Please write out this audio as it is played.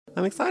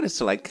I'm excited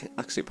to,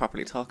 actually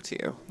properly talk to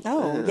you.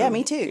 Oh, yeah,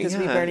 me too, because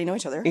we barely know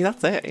each other. Yeah,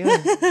 that's it,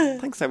 yeah.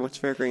 Thanks so much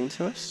for agreeing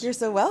to it. You're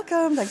so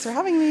welcome. Thanks for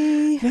having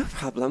me. No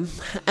problem.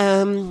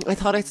 I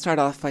thought I'd start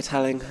off by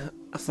telling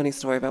a funny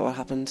story about what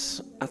happened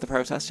at the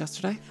protest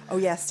yesterday. Oh,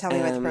 yes, tell me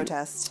about the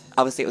protest.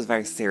 Obviously, it was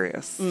very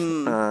serious,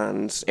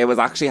 and it was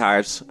actually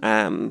hard.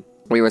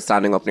 We were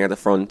standing up near the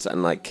front,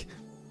 and,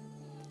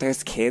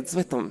 there's kids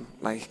with them,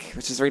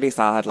 which is really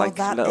sad,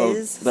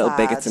 little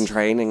bigots in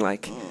training,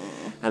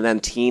 and then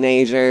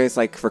teenagers,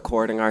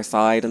 recording our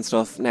side and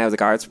stuff. Now, the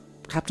guards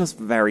kept us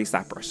very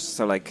separate,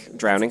 so,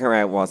 drowning her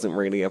out wasn't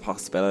really a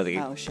possibility,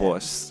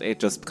 but it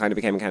just kind of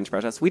became a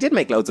counter-protest. We did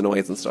make loads of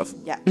noise and stuff.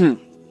 Yeah.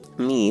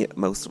 Me,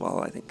 most of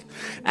all, I think.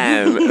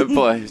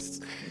 But,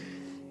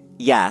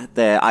 yeah,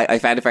 I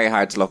found it very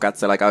hard to look at,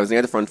 so, I was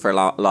near the front for a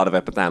lot of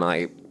it, but then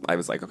I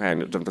was like, okay,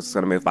 I'm just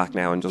going to move back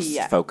now and just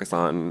focus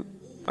on,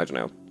 I don't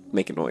know,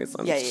 making noise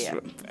and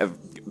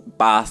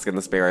bask in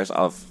the spirit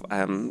of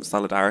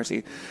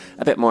solidarity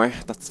a bit more.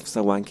 That's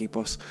so wanky,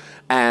 but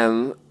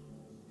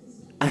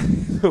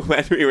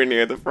when we were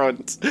near the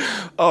front,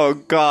 oh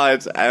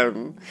God,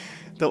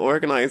 the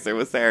organizer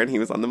was there and he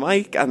was on the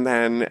mic, and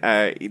then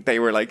they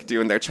were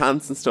doing their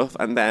chants and stuff,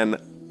 and then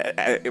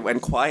it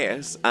went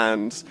quiet,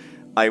 and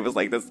I was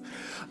like this,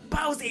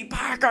 Posey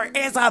Parker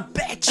is a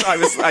bitch.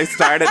 I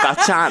started that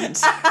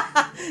chant.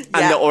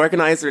 And the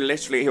organizer,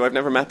 literally, who I've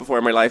never met before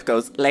in my life,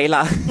 goes,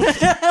 Layla,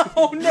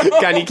 oh no,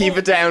 can you keep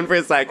it down for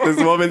a sec? This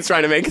woman's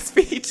trying to make a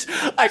speech.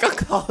 I got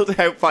called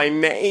out by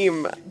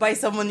name. By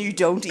someone you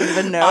don't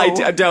even know.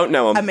 I don't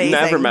know him. Amazing.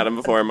 Never met him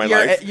before in my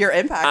life. Your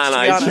impact, and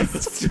to be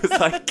honest. Just was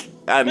like,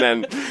 and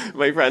then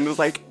my friend was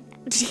like,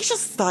 did he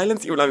just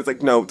silence you? And I was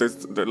like, no,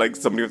 there's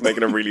somebody was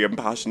making a really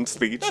impassioned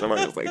speech, and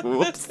I was like,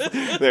 whoops,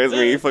 there's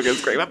me fucking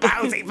screaming,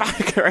 Posey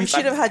Parker. You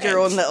should have had your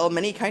own little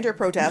mini counter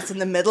protest in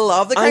the middle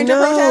of the counter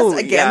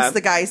protest against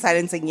the guy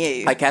silencing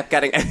you. I kept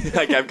getting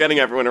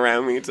everyone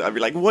around me I'd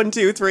be like, 1,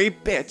 2, 3,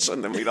 bitch,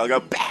 and then we'd all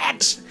go,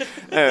 bitch.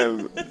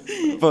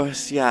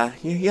 But yeah,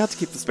 you had to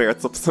keep the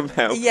spirits up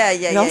somehow.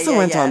 It also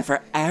went on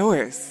for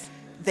hours.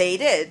 They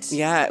did.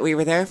 Yeah, we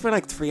were there for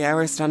 3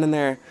 hours, standing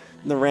there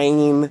in the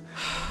rain,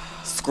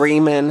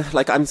 screaming.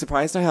 I'm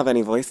surprised I have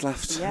any voice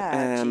left.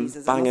 Yeah,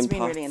 Jesus, banging it must have been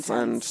pots, really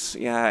intense.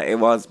 and yeah, it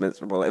was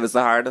miserable. It was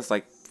the hardest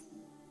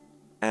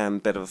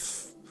bit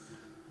of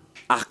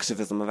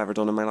activism I've ever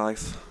done in my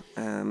life.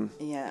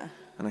 Yeah.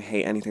 And I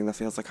hate anything that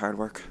feels like hard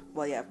work.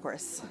 Well, yeah, of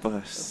course.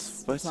 But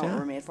that's not what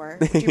we're made for.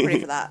 But you're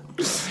pretty for that.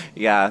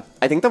 Yeah,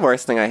 I think the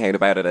worst thing I hate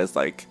about it is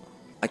I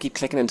keep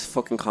clicking into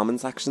fucking comment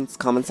sections.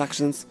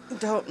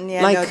 Don't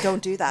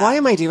do that. Why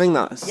am I doing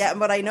that? Yeah,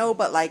 but I know,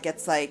 but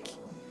it's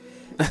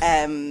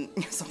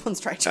someone's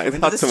trying to I come into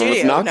thought the someone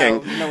studio. was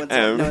knocking. No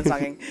one's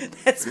knocking.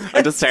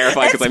 I'm just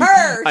terrified because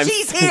I'm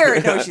she's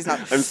here. No, she's not.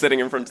 I'm sitting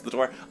in front of the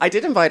door. I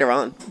did invite her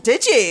on.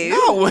 Did you?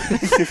 No.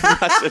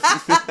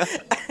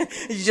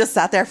 You just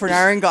sat there for an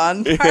hour and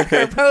gone,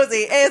 Parker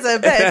Posey is a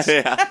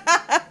bitch.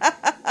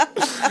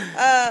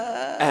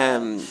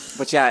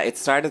 But yeah, it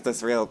started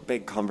this real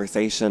big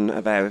conversation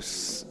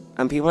about,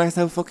 and people are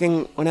so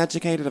fucking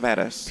uneducated about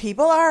it.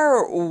 People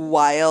are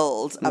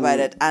wild about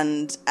it,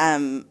 and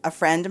a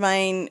friend of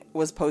mine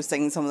was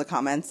posting some of the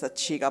comments that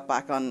she got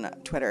back on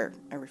Twitter.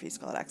 I refuse to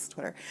call it X,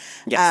 Twitter.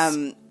 Yes,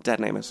 dead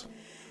name it.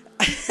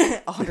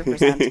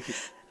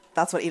 100%.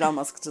 That's what Elon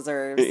Musk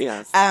deserves.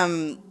 Yes.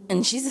 And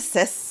she's a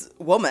cis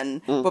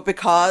woman, but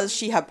because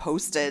she had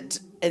posted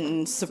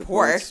in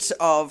support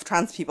of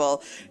trans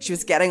people, she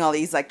was getting all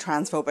these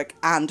transphobic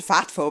and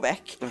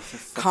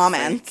fatphobic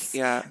comments. Sake.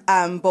 Yeah.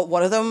 But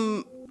one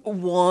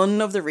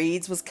of the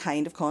reads was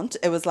kind of cunt.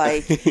 It was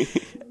like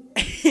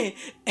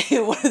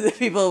one of the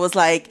people was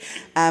like,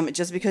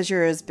 just because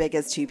you're as big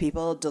as two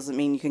people doesn't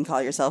mean you can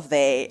call yourself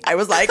they. I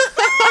was like,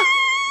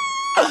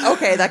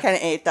 okay, that kind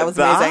of ate. That was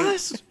amazing.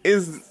 That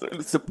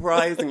is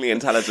surprisingly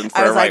intelligent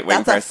for a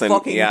right-wing person. That's a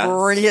fucking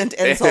brilliant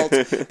insult,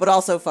 but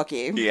also fuck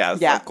you.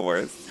 Yes, of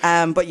course.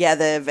 But yeah,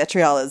 the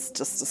vitriol is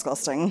just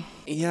disgusting.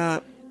 Yeah.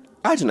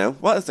 I don't know.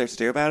 What is there to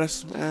do about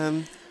it?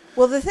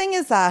 Well, the thing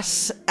is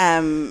that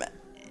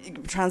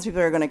trans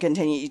people are going to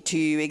continue to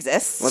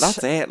exist. Well,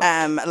 that's it.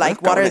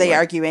 What are they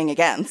arguing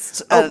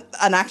against?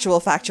 An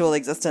actual factual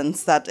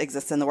existence that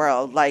exists in the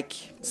world.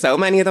 So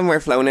many of them were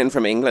flown in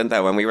from England,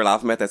 though, when we were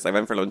laughing about this. I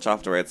went for lunch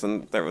afterwards,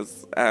 and there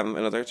was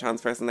another trans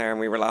person there, and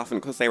we were laughing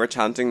because they were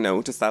chanting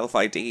no to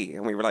self-ID,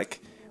 and we were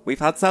like, we've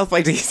had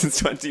self-ID since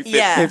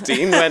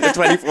 2015, went to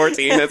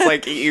 2014. It's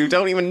like, you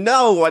don't even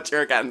know what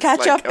you're against.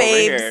 Catch up,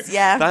 babes. Here.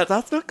 Yeah.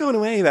 That's not going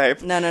away, babe.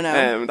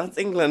 No. That's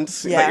England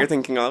that you're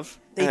thinking of.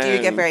 They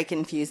do get very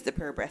confused, the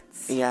pure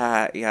Brits.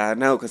 Yeah,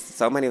 no, because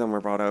so many of them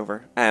were brought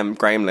over. Graham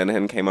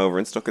Linehan came over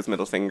and stuck his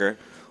middle finger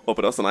up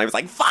at us, and I was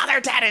like,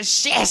 Father Ted is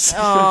shit!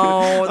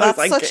 Oh,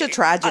 that's such a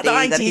tragedy.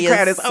 The IT that he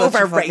crowd is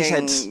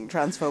overrated.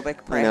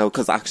 Transphobic prick. I know,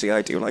 because actually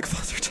I do like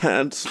Father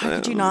Ted. How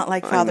could you not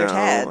like Father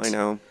Ted? I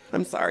know.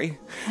 I'm sorry.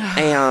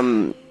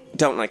 I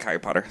don't like Harry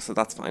Potter, so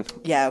that's fine.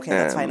 Yeah, okay,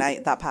 that's fine.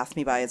 That passed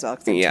me by as well,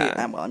 because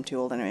I'm too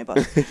old anyway,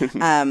 but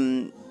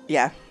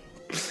yeah.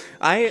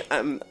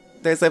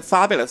 there's a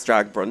fabulous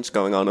drag brunch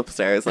going on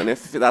upstairs, and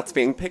if that's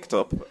being picked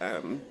up,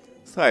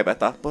 sorry about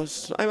that, but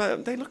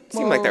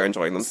seem like they're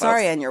enjoying themselves.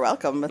 Sorry, and you're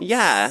welcome.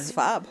 It's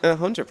fab.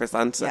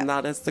 100%, and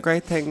that is the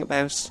great thing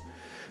about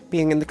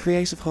being in the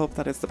creative hub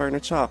that is the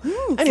Bernard Shaw.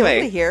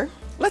 Anyway, here.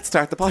 Let's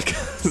start the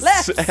podcast.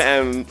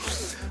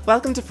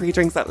 Welcome to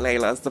Pre-Drinks at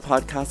Layla's, the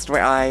podcast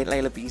where I,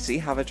 Layla Beatty,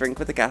 have a drink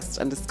with a guest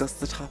and discuss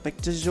the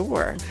topic du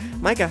jour.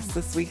 My guest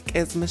this week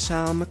is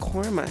Michelle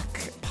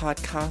McCormick,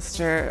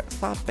 podcaster,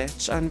 fab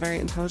bitch, and very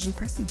intelligent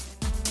person.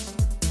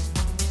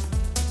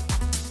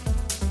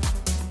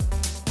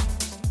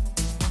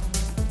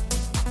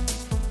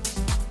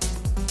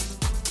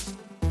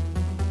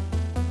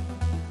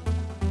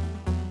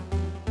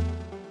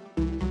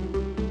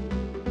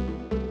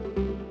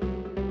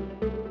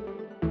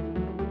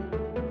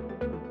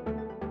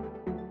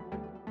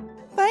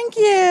 Thank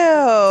you.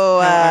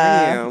 How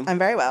are you? I'm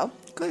very well.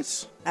 Good.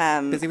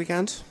 Busy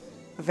weekend?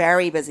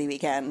 Very busy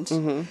weekend.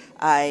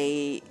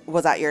 I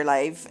was at your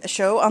live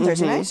show on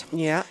Thursday night.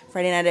 Yeah.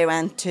 Friday night I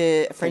went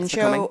to a Fringe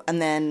show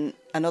and then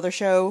another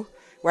show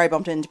where I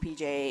bumped into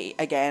PJ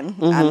again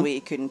and we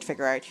couldn't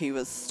figure out who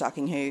was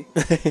stalking who.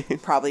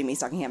 Probably me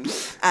stalking him.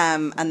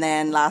 And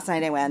then last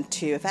night I went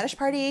to a fetish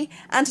party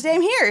and today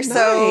I'm here.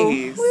 So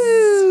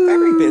woo.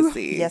 Very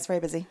busy. Yes, very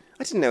busy.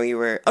 I didn't know you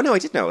were... Oh, no, I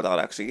did know that,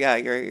 actually. Yeah,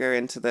 you're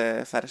into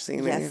the fetish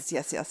scene, Yes.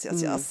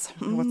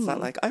 What's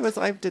that like? I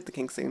did the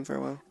kink scene for a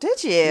while.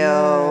 Did you?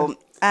 Yeah.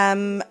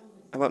 I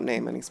won't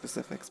name any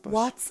specifics, but...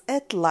 What's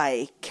it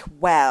like?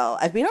 Well,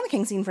 I've been on the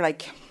kink scene for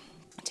like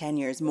 10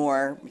 years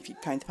more, if you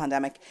count the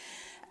pandemic.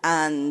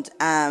 And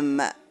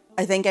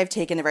I think I've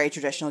taken a very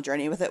traditional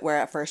journey with it, where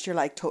at first you're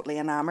like totally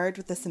enamored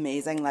with this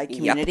amazing like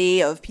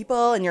community of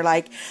people, and you're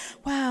like,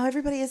 wow,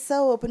 everybody is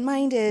so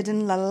open-minded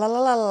and la la la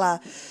la la.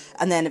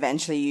 And then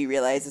eventually you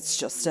realize it's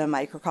just a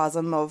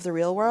microcosm of the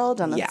real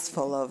world, and it's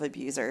full of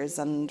abusers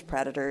and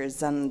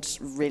predators and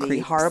really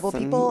creeps horrible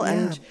people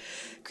and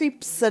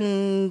creeps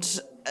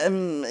and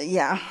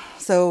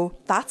so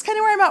that's kind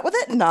of where I'm at with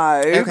it now.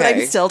 Okay. But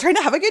I'm still trying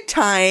to have a good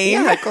time.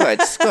 Yeah, good.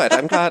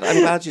 I'm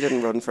glad you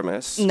didn't run from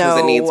it. No, because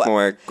it needs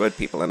more good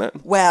people in it.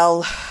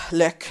 Well,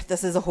 look,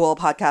 this is a whole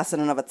podcast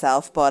in and of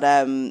itself, but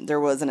there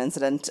was an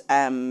incident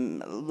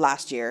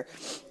last year,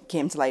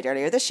 came to light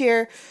earlier this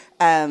year,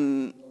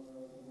 and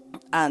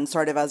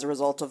sort of as a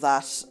result of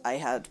that, I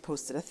had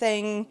posted a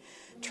thing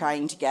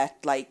trying to get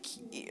like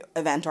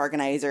event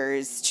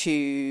organizers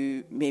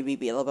to maybe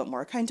be a little bit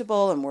more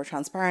accountable and more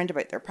transparent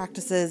about their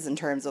practices in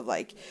terms of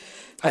like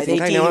how I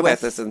think I know about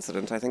this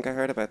incident. I think I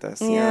heard about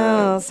this.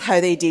 Yes, how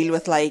they deal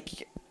with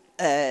like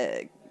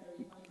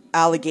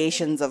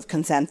allegations of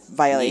consent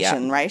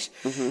violation, right?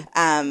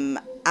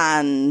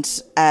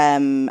 And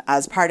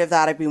as part of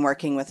that, I've been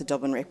working with the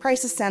Dublin Rape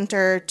Crisis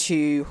Centre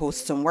to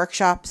host some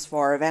workshops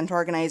for event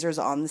organisers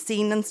on the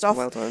scene and stuff.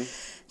 Well done.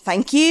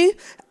 Thank you.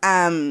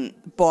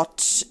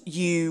 But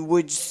you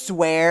would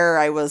swear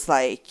I was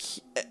like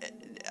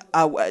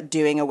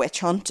doing a witch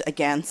hunt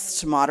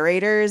against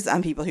moderators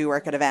and people who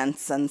work at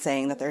events and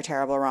saying that they're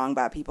terrible, wrong,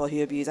 bad people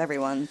who abuse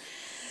everyone.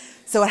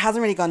 So it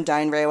hasn't really gone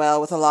down very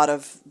well with a lot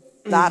of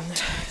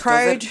that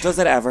crowd. Does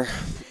it ever?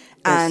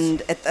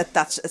 And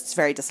it's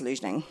very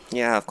disillusioning.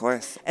 Yeah, of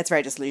course. It's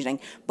very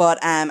disillusioning. But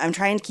I'm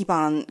trying to keep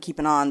on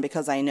keeping on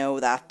because I know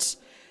that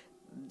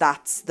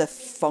that's the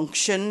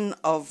function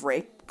of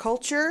rape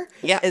culture,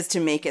 is to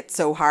make it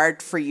so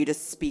hard for you to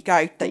speak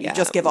out that you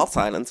just give up.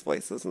 Silence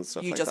voices and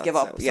stuff. You like just that, give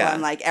up. So, So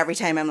I'm like, every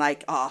time I'm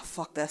like, oh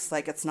fuck this,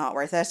 like it's not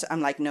worth it.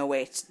 I'm like, no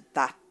wait,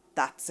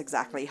 that's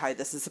exactly how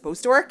this is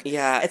supposed to work.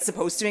 Yeah, it's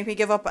supposed to make me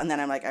give up, and then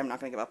I'm like, I'm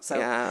not going to give up.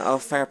 So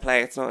fair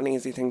play. It's not an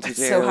easy thing to do.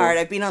 It's so hard.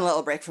 I've been on a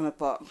little break from it,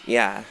 but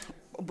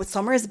but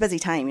summer is a busy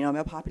time, you know. I'm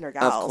a popular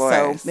gal,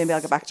 so maybe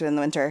I'll get back to it in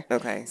the winter.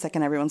 Okay,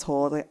 second everyone's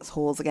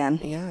holes again.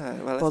 Yeah,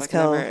 well,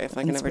 if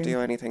I can ever do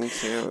anything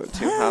to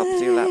help,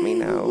 do let me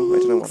know. I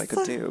don't know what I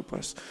could do,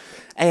 but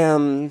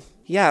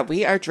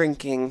we are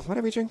drinking. What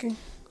are we drinking?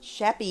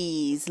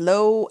 Sheppy's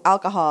low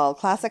alcohol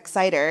classic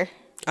cider.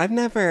 I've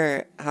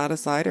never had a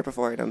cider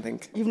before, I don't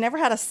think. You've never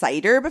had a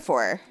cider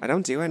before? I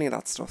don't do any of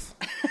that stuff.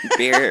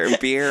 Beer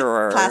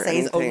or Class A's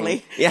anything.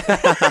 Only. Yeah.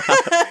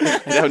 I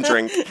don't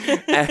drink.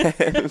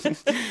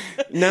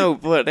 No,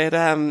 but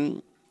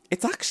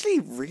it's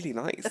actually really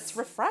nice. It's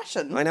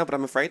refreshing. I know, but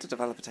I'm afraid to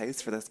develop a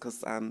taste for this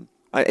because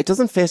it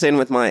doesn't fit in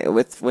with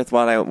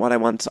what I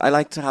want. I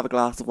like to have a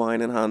glass of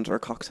wine in hand or a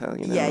cocktail,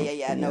 you know.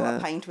 Yeah. No, a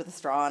pint with a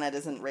straw in it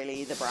isn't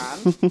really the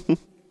brand.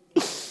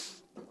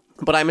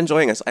 But I'm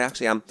enjoying it. I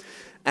actually am.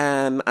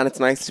 And it's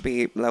nice to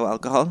be low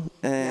alcohol.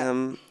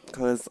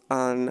 Because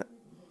on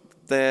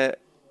the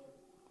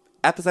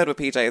episode with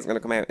PJ is going to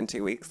come out in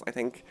 2 weeks, I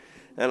think.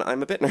 And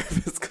I'm a bit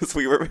nervous because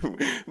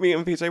me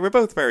and PJ were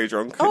both very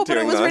drunk. Oh, but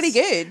it was really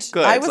good.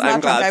 Good. I was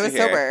not drunk. I was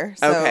sober.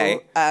 So,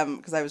 okay.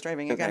 Because I was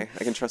driving again. Okay,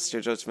 I can trust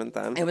your judgment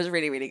then. It was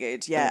really, really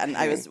good. Yeah, okay.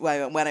 And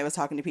when I was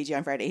talking to PJ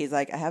on Friday, he's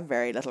like, I have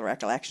very little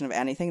recollection of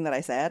anything that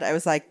I said. I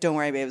was like, don't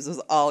worry, babes, it was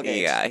all good.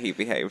 Yeah, he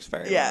behaved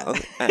very well.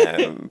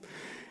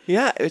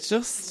 Yeah, it's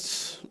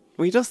just...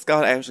 We just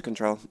got out of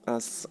control,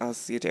 as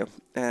you do.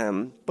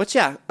 But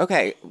yeah,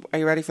 okay. Are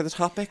you ready for the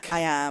topic?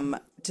 I am.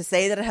 To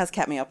say that it has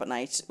kept me up at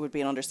night would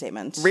be an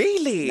understatement.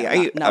 Really?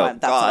 No,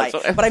 that's a lie.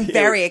 But I'm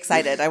very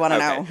excited. I want to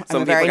know.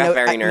 Some people get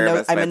very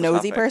nervous. I'm a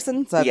nosy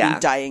person, so I've been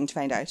dying to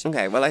find out.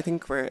 Okay, well, I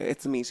think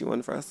it's a meaty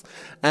one for us.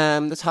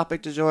 The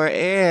topic du jour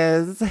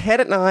is Hit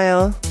It,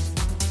 Niall.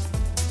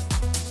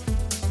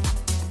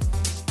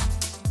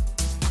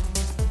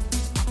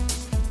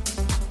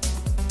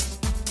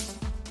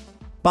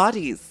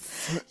 Bodies.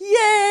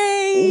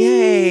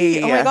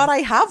 Yay! Oh my God, I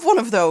have one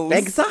of those.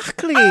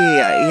 Exactly.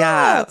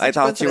 Yeah, I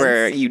thought you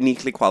were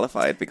uniquely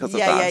qualified because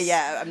of that.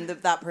 Yeah. I'm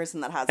that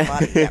person that has a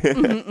body.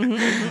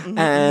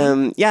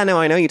 Yeah. No,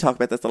 I know you talk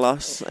about this a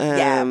lot.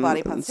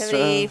 Body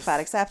positivity, fat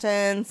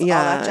acceptance, all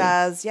that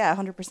jazz. Yeah,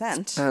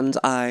 100%. And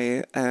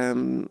I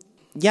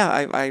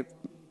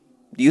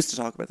used to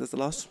talk about this a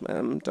lot.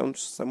 Don't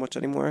so much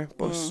anymore,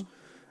 but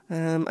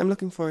I'm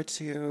looking forward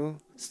to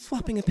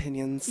swapping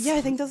opinions. Yeah,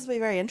 I think this will be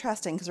very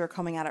interesting because we're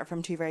coming at it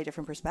from two very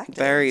different perspectives.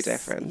 Very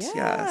different,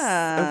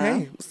 yes.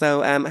 Okay,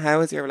 so how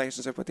is your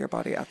relationship with your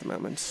body at the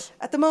moment?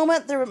 At the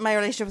moment, my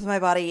relationship with my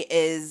body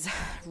is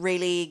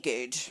really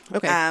good.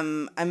 Okay.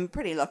 I'm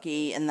pretty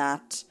lucky in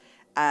that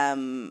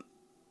I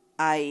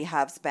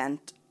have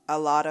spent a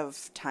lot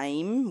of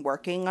time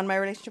working on my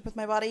relationship with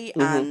my body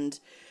and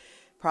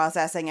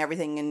processing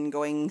everything and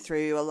going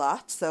through a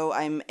lot. So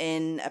I'm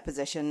in a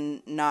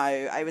position now,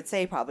 I would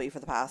say probably for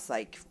the past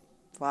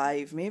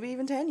 5, maybe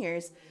even 10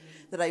 years,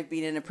 that I've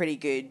been in a pretty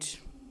good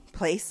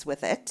place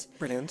with it.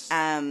 Brilliant.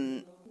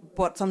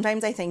 But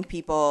sometimes I think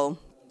people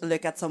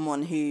look at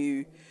someone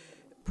who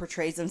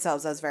portrays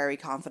themselves as very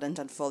confident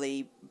and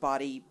fully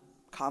body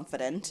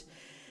confident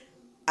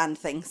and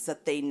thinks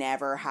that they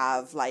never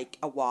have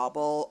a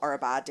wobble or a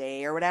bad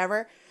day or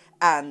whatever.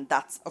 And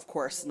that's, of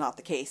course, not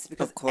the case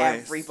because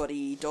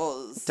everybody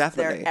does.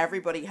 Definitely.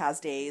 Everybody has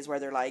days where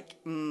they're like,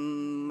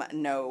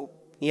 no,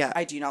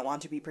 I do not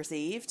want to be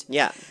perceived.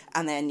 Yeah.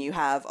 And then you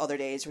have other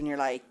days when you're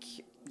like,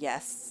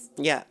 yes,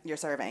 you're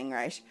serving,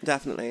 right?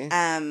 Definitely.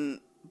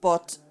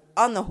 But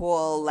on the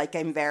whole, I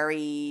think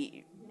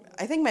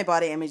my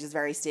body image is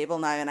very stable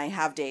now, and I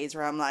have days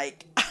where I'm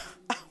like,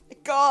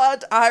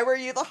 God, were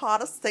you the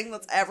hottest thing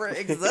that's ever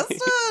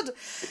existed?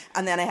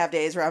 And then I have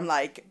days where I'm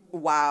like,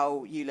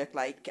 wow, you look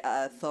like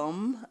a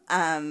thumb.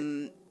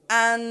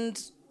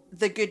 And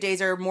the good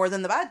days are more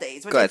than the bad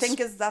days, which I think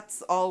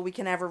that's all we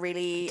can ever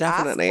really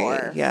ask for,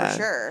 for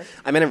sure.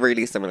 I'm in a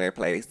really similar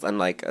place, and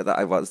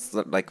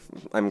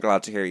I'm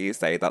glad to hear you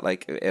say that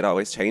it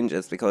always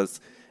changes,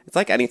 because it's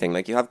like anything.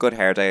 You have good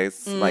hair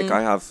days. I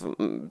have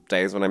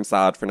days when I'm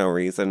sad for no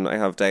reason. I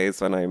have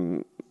days when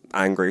I'm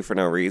angry for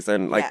no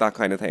reason, that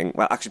kind of thing.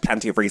 Well, actually,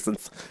 plenty of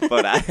reasons.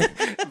 But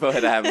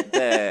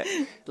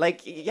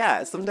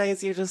some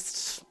days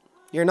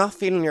you're not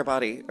feeling your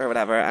body or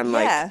whatever, and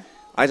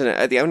I don't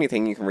know. The only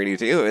thing you can really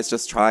do is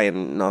just try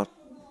and not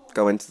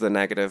go into the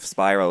negative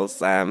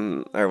spirals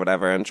or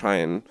whatever, and try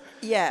and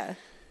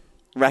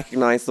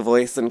recognize the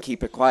voice and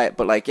keep it quiet.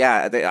 But I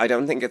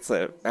don't think it's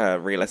a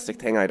realistic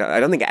thing. I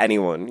don't think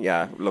anyone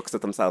looks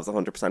at themselves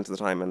 100% of the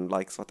time and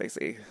likes what they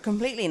see.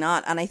 Completely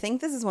not. And I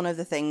think this is one of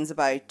the things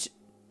about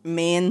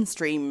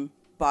mainstream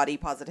body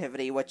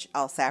positivity, which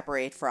I'll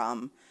separate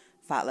from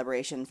fat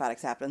liberation, fat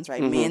acceptance,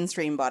 right?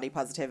 Mainstream body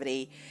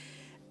positivity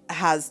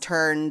has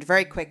turned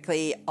very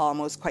quickly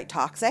almost quite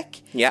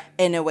toxic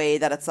in a way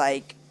that it's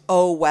like,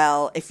 oh,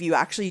 well, if you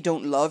actually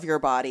don't love your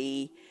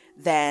body,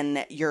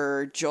 then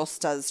you're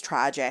just as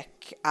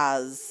tragic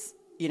as,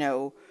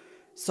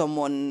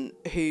 someone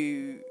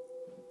who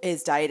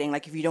is dieting.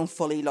 If you don't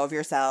fully love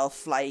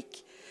yourself,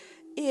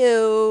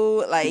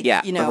 ew,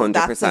 100%.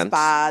 That's as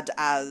bad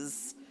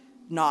as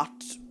not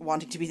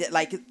wanting to be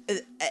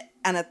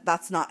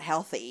that's not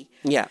healthy.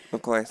 Yeah,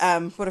 of course.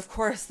 But of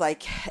course,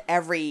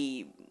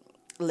 every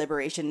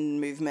liberation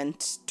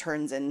movement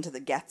turns into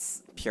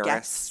gets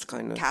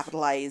kind of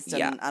capitalized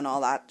and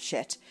all that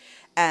shit.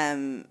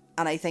 And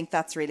I think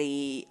that's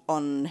really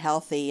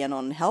unhealthy and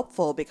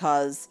unhelpful,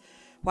 because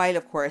while,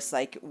 of course,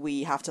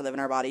 we have to live in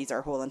our bodies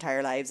our whole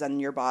entire lives,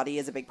 and your body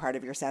is a big part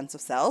of your sense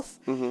of self.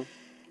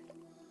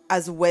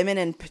 As women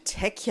in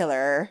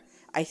particular,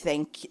 I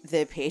think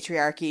the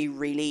patriarchy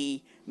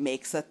really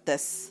makes it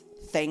this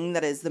thing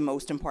that is the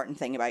most important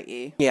thing about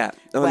you. Yeah,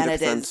 100%. When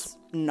it is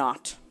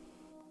not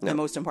the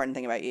most important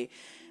thing about you.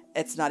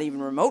 It's not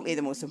even remotely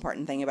the most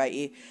important thing about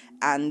you.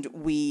 And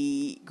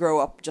we grow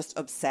up just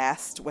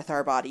obsessed with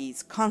our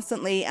bodies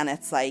constantly. And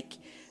it's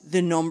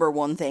the number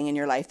one thing in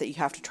your life that you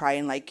have to try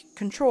and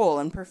control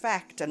and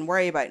perfect and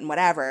worry about and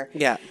whatever.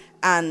 Yeah.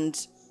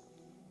 And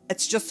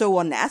it's just so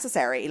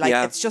unnecessary.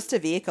 It's just a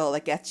vehicle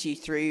that gets you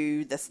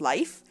through this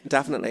life.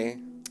 Definitely.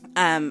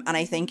 And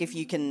I think if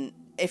you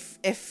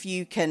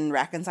can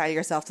reconcile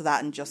yourself to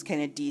that and just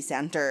kind of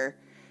decenter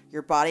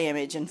your body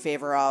image in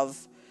favor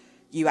of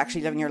you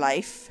actually living your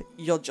life,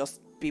 you'll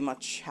just be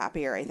much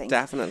happier, I think.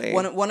 Definitely.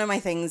 One of my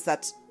things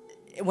that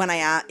when I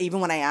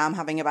am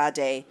having a bad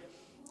day,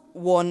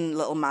 one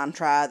little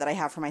mantra that I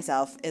have for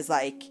myself is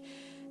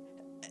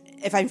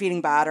if I'm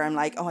feeling bad or I'm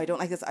like, oh, I don't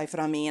like this outfit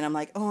on me, and I'm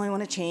like, oh, I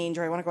want to change,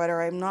 or I want to go out,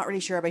 or I'm not really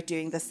sure about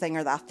doing this thing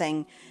or that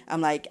thing,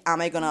 I'm like,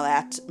 am I going to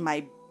let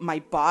my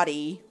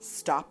body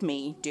stop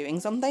me doing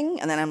something?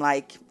 And then I'm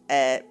like,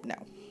 no.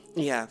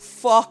 Yeah.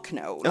 Fuck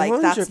no. Like,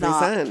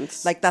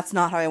 100%. That's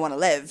not how I want to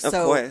live. Of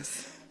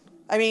course.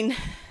 I mean,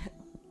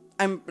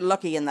 I'm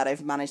lucky in that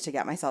I've managed to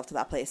get myself to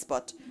that place,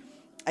 but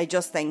I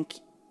just think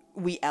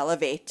we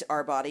elevate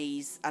our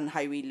bodies and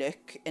how we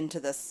look into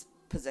this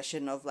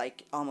position of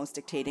like almost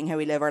dictating how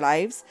we live our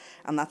lives,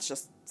 and that's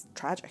just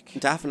tragic.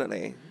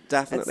 Definitely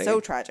It's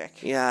so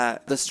tragic. Yeah,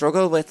 the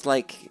struggle with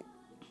like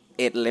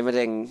it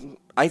limiting,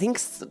 I think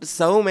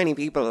so many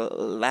people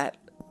let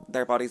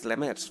their bodies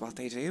limit what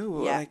they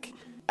do. Yeah. Like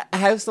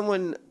how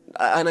someone,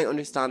 and I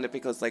understand it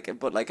because like,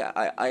 but like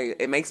I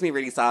it makes me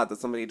really sad that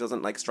somebody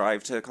doesn't like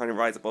strive to kind of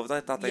rise above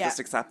that they just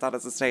accept that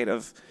as a state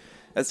of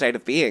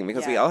being,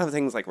 because we all have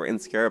things like we're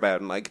insecure about,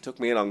 and like it took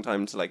me a long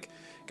time to like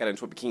get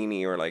into a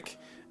bikini or like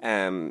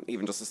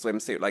even just a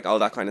swimsuit, like all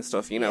that kind of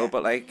stuff, you know,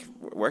 but like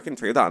working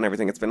through that and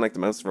everything, it's been like the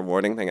most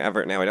rewarding thing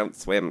ever. Now I don't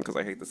swim because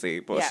I hate the sea,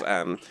 but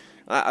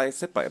I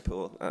sit by a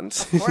pool, and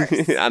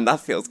and that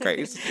feels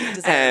great.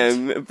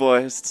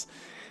 But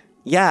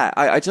yeah,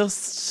 I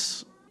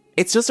just,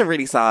 it's just a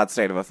really sad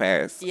state of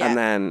affairs. And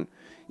then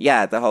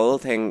the whole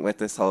thing with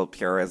this whole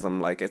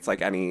purism, like it's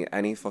like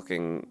any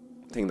fucking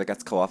thing that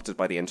gets co-opted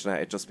by the internet,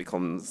 it just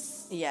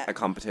becomes a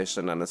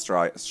competition and a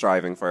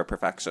striving for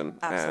perfection.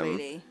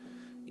 Absolutely.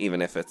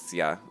 Even if it's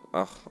I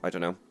don't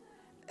know,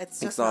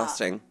 it's just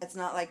exhausting. It's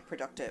not like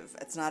productive.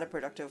 It's not a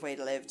productive way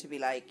to live, to be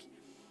like,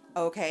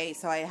 okay,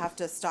 so I have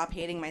to stop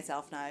hating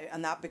myself now,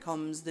 and that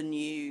becomes the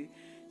new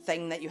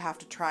thing that you have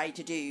to try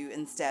to do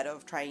instead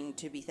of trying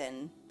to be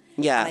thin.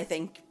 And I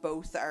think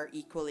both are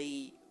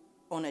equally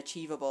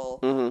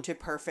unachievable. To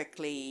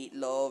perfectly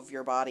love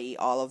your body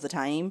all of the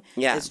time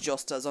is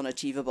just as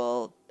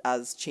unachievable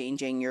as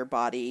changing your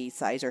body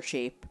size or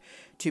shape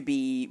to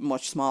be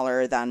much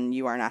smaller than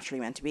you are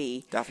naturally meant to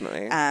be.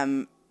 Definitely.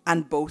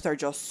 And both are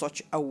just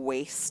such a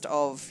waste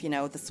of, you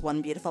know, this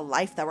one beautiful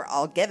life that we're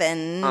all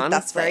given. Honestly.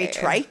 That's very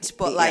trite,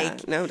 but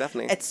like, no,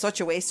 definitely, it's such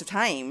a waste of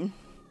time.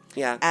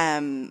 Yeah.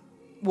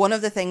 One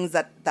of the things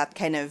that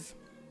kind of,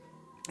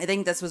 I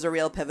think this was a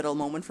real pivotal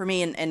moment for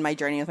me in my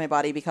journey with my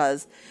body,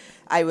 because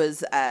I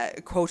was a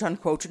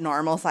quote-unquote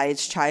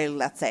normal-sized child,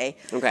 let's say.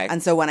 Okay.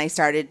 And so when I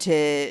started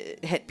to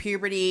hit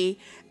puberty,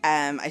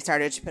 I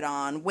started to put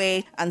on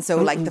weight. And so,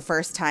 like, the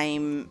first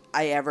times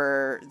I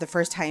ever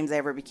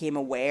became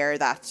aware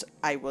that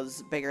I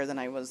was bigger than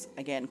I was,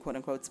 again,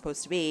 quote-unquote,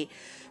 supposed to be,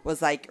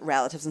 was, like,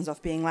 relatives and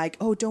stuff being like,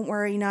 oh, don't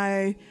worry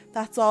now,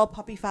 that's all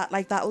puppy fat,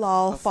 like, that'll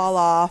all fall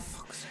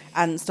off,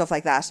 and stuff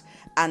like that.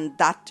 And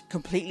that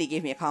completely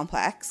gave me a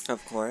complex.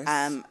 Of course.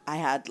 I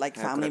had like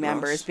family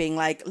members being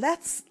like,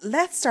 let's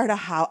start a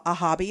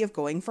hobby of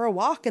going for a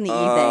walk in the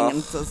evening.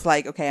 And so it's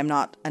like, okay, I'm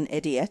not an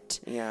idiot.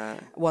 Yeah.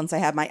 Once I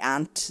had my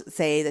aunt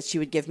say that she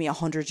would give me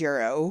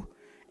 €100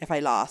 if I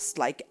lost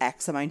like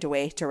X amount of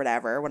weight or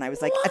whatever when I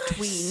was like a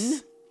tween.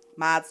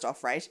 Mad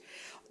stuff, right?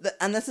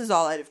 And this is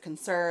all out of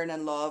concern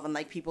and love and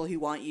like people who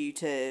want you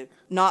to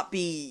not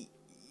be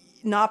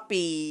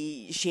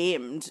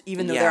shamed,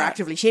 even though they're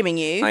actively shaming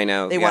you. I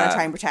know. They want to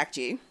try and protect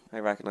you. I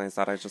recognize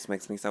that. It just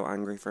makes me so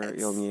angry for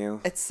young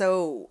you.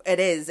 It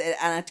is.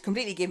 And it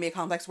completely gave me a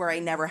complex where I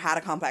never had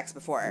a complex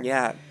before.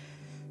 Yeah.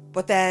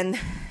 But then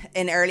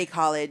in early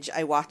college,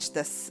 I watched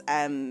this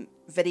series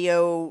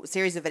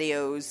of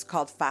videos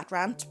called Fat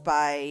Rant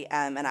by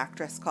an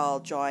actress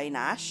called Joy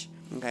Nash.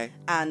 Okay.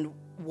 And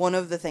one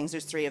of the things,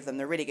 there's 3 of them,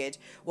 they're really good.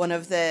 One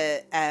of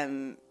the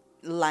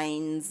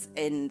lines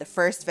in the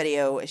first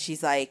video,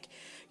 she's like,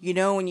 you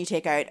know, when you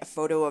take out a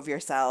photo of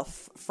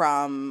yourself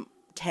from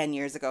 10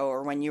 years ago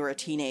or when you were a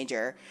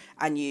teenager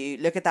and you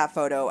look at that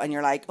photo and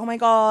you're like, oh my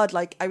god,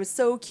 like I was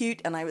so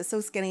cute and I was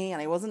so skinny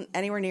and I wasn't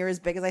anywhere near as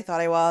big as I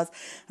thought I was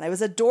and I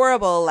was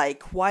adorable,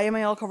 like why am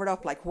I all covered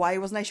up, like why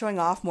wasn't I showing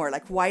off more,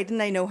 like why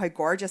didn't I know how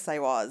gorgeous I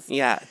was?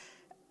 Yeah.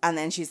 And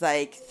then she's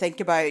like, think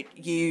about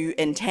you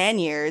in 10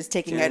 years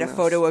taking out a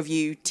photo of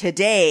you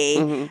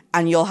today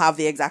and you'll have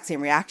the exact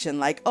same reaction.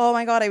 Like, oh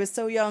my God, I was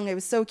so young. I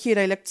was so cute.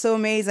 I looked so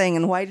amazing.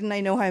 And why didn't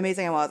I know how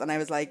amazing I was? And I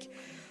was like,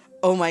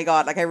 oh my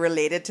God, like I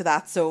related to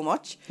that so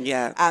much.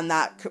 Yeah. And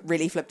that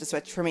really flipped a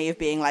switch for me of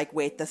being like,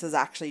 wait, this is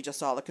actually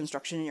just all a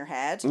construction in your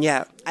head.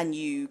 Yeah. And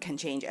you can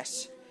change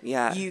it.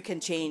 Yeah. You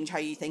can change how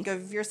you think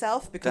of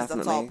yourself because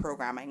that's all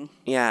programming.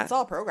 Yeah. It's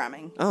all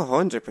programming. Oh,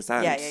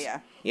 100%.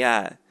 Yeah.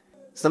 Yeah.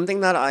 Something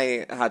that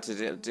I had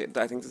to do,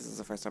 I think this is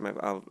the first time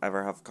I'll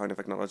ever have kind of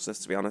acknowledged this,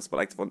 to be honest, but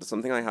like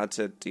something I had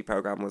to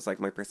deprogram was like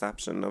my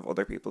perception of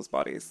other people's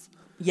bodies.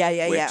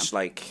 Yeah. Which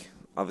like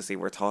obviously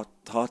we're taught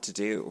to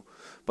do,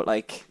 but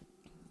like,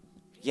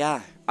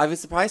 yeah, I was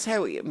surprised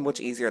how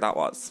much easier that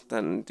was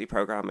than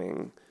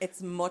deprogramming.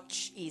 It's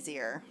much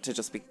easier to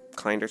just be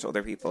kinder to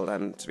other people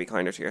than to be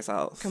kinder to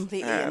yourself.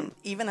 Completely. And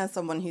even as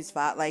someone who's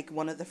fat, like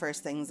one of the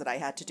first things that I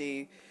had to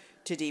do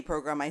to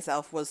deprogram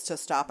myself was to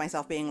stop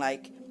myself being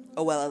like,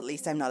 oh well, at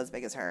least I'm not as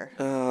big as her.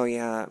 Oh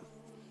yeah.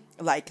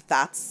 like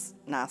that's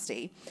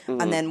nasty.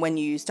 And then when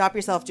you stop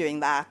yourself doing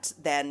that,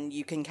 then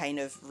you can kind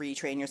of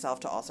retrain yourself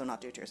to also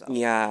not do it to yourself.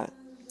 Yeah.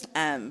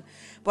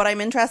 But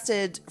I'm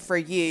interested for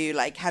you,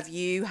 like,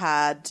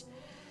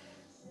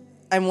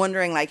 I'm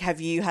wondering, like, have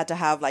you had to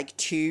have, like,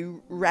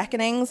 2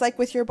 reckonings, like,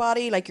 with your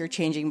body? Like, you're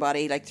changing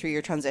body, like, through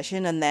your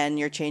transition, and then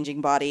you're changing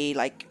body,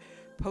 like,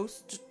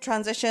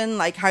 post-transition?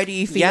 Like, how do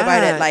you feel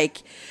about it,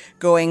 like,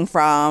 going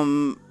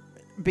from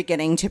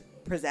beginning to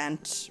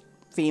present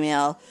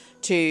female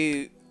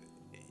to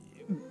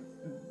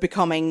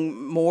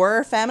becoming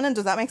more feminine?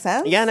 Does that make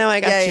sense? Yeah, no, I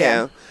get you.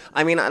 Yeah.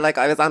 I mean, like,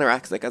 I was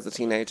anorexic as a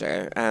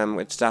teenager,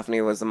 which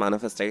definitely was a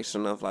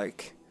manifestation of,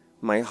 like,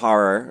 my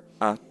horror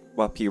at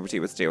what puberty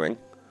was doing.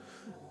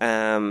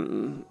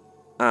 And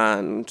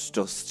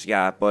just,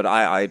 yeah, but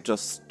I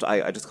just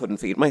couldn't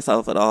feed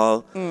myself at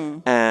all.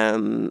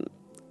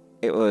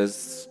 It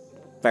was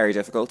very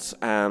difficult.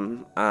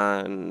 And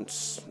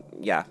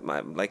yeah,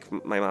 my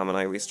mom and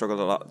I, we struggled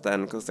a lot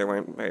then because there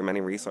weren't very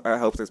many resources. I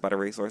hope there's better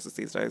resources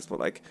these days, but,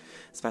 like,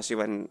 especially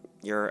when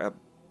you're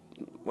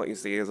what you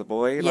see as a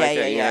boy,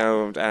 you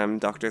know,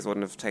 doctors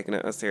wouldn't have taken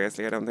it as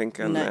seriously, I don't think.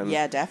 And,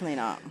 yeah, definitely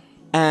not.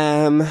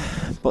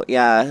 But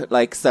yeah,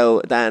 like,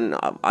 so then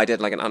I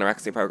did, like, an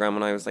anorexia program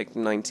when I was, like,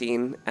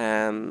 19,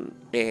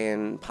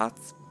 in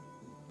Pat's.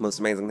 Most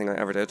amazing thing I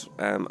ever did.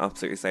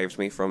 Absolutely saved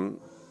me from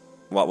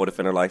what would have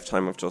been a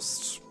lifetime of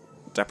just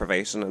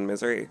deprivation and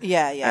misery.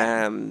 Yeah,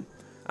 yeah. And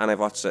I've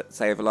watched it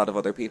save a lot of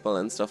other people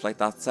and stuff like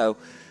that. So,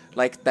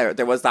 like,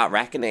 there was that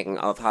reckoning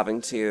of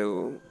having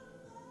to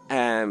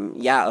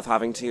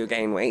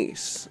gain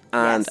weight,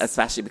 and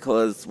especially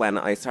because when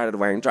I started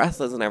wearing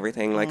dresses and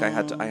everything, like, I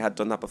had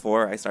done that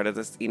before. I started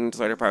this eating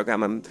disorder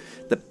program, and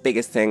the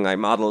biggest thing I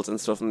modeled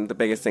and stuff, and the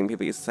biggest thing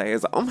people used to say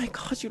is, "Oh my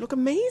God, you look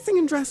amazing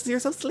in dresses. You're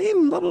so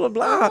slim." Blah blah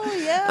blah blah,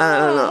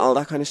 and all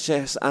that kind of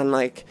shit. And,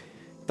 like,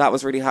 that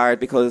was really hard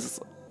because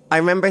I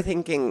remember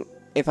thinking,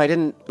 if I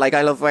didn't, like,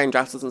 I love wearing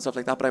dresses and stuff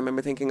like that, but I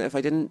remember thinking, if I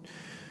didn't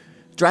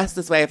dress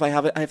this way, if I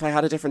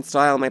had a different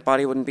style, my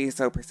body wouldn't be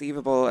so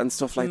perceivable and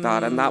stuff like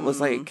that. And that was,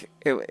 like,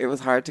 it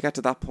was hard to get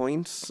to that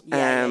point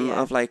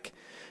of, like,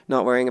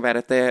 not worrying about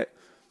it.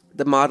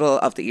 The model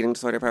of the eating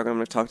disorder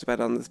program I've talked about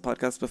on this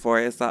podcast before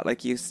is that,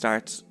 like, it's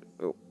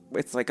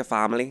like a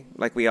family.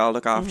 Like, we all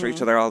look after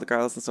each other, all the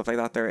girls and stuff like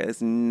that. There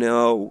is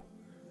no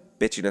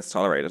bitchiness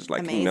tolerated,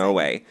 like, amazing. No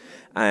way.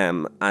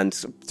 And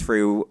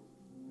through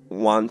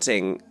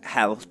wanting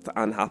health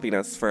and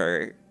happiness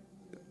for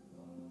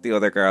the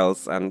other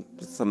girls and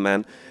some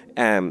men,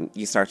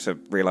 you start to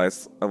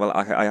realise, oh, well,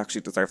 I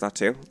actually deserve that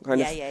too,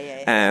 kind of.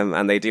 Yeah.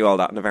 And they do all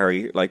that in a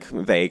very, like,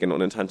 vague and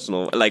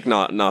unintentional, like,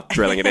 not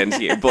drilling it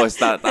into you, but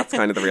that's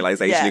kind of the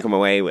realisation you come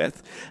away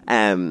with.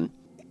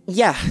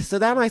 Yeah, so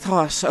then I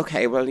thought,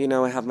 okay, well, you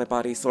know, I have my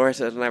body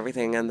sorted and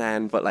everything, and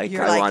then, but, like,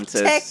 I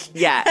wanted... tick!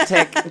 Yeah,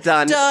 tick,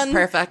 done.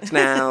 Perfect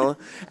now.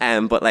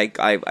 But, like,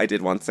 I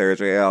did want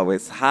surgery, I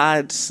always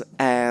had.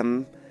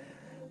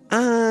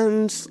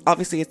 And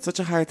obviously it's such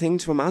a hard thing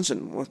to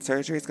imagine what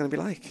surgery is going to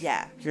be like.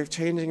 Yeah. You're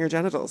changing your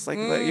genitals. Like,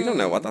 you don't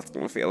know what that's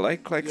going to feel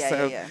like. Like,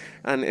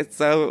 And it's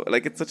so,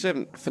 like, it's such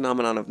a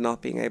phenomenon of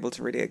not being able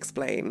to really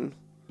explain.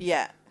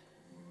 Yeah.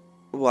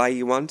 Why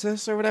you want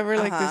it or whatever.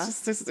 Like,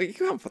 there's you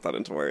can't put that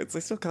into words. I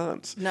still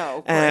can't. No,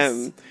 of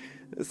course.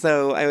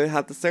 So I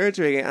had the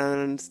surgery,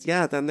 and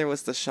yeah, then there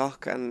was the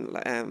shock, and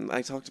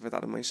I talked about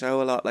that on my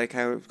show a lot, like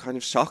how kind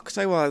of shocked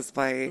I was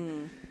by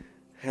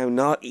how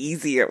not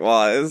easy it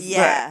was,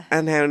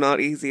 and how not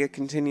easy it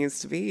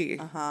continues to be.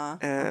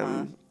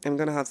 I'm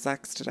gonna have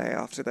sex today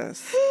after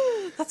this.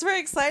 That's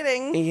very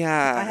exciting.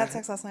 Yeah. I had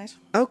sex last night.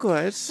 Oh,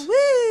 good.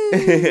 Woo!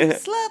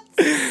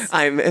 Sluts!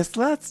 I'm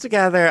sluts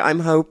together. I'm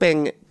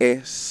hoping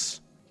it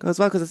goes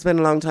well, because it's been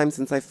a long time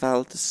since I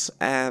felt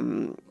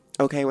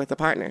okay with a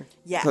partner.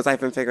 Yeah. Because I've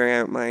been figuring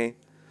out my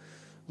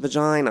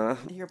vagina.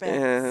 Your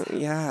bits.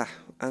 Yeah.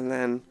 And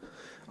then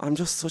I'm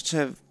just such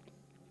a...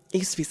 It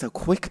used to be so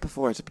quick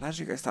before to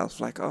pleasure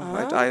yourself. Like,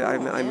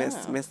 I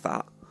miss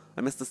that.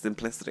 I miss the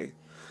simplicity.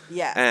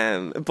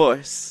 Yeah.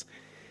 But...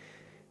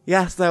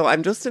 Yeah, so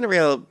I'm just in a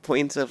real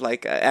point of,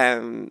 like,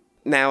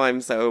 now I'm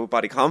so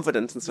body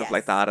confident and stuff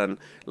like that, and,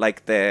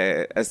 like,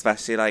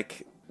 especially,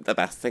 like, the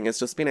best thing is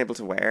just being able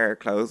to wear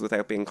clothes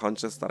without being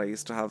conscious that I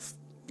used to have,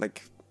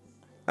 like,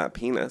 a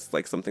penis,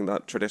 like something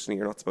that traditionally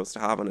you're not supposed to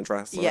have in a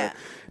dress or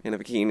in a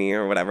bikini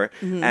or whatever,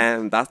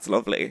 and that's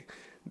lovely.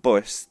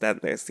 But then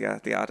there's,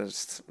 the added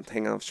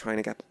thing of trying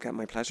to get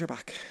my pleasure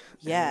back.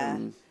 Yeah.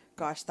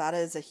 Gosh, that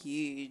is a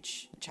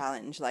huge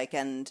challenge, like,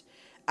 and...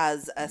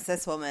 as a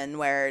cis woman,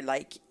 where,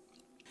 like,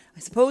 I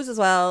suppose as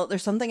well,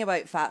 there's something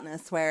about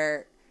fatness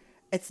where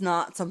it's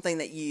not something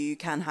that you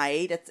can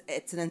hide.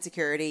 It's an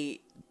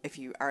insecurity, if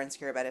you are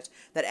insecure about it,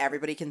 that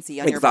everybody can see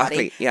on your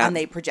body, and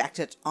they project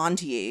it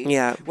onto you.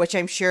 Yeah, which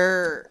I'm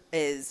sure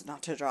is,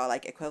 not to draw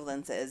like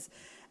equivalences,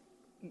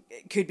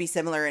 could be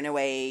similar in a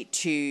way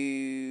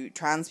to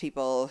trans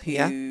people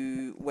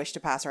who wish to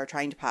pass or are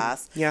trying to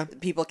pass. Yeah.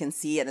 People can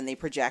see it and they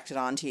project it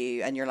onto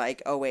you, and you're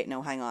like, oh wait,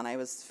 no, hang on, I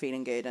was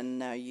feeling good and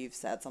now you've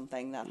said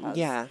something that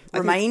has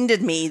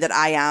reminded me that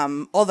I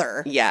am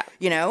other. Yeah.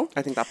 You know?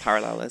 I think that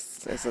parallel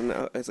is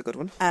a good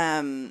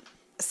one.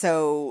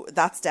 So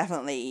that's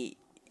definitely,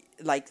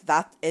 like,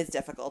 that is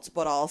difficult,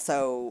 but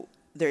also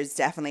there's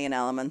definitely an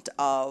element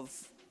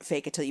of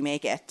fake it till you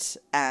make it,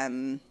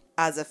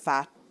 as a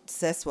fat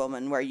cis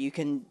woman, where you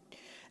can,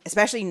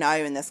 especially now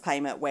in this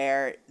climate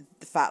where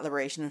the fat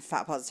liberation and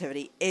fat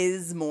positivity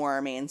is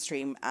more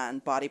mainstream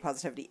and body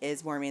positivity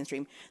is more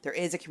mainstream, there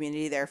is a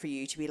community there for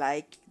you to be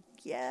like,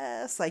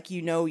 yes, like,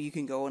 you know, you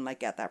can go and like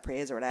get that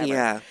praise or whatever.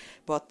 Yeah.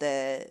 But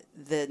the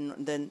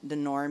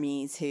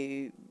normies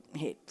who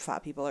hate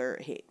fat people or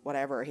hate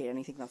whatever, or hate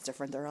anything that's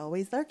different, they're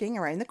always lurking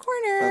around the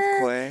corner,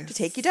 of course, to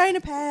take you down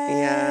a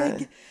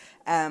peg.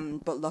 Yeah.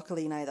 But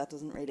luckily now that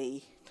doesn't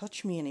really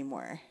touch me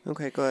anymore.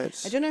 Okay, good.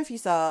 I don't know if you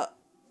saw,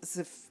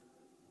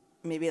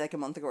 maybe like a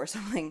month ago or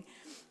something,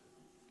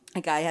 a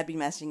guy had been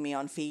messaging me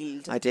on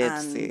Field. I did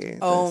see.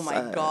 Oh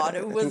my God,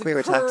 it was we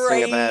were crazy.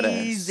 texting about it.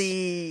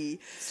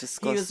 It's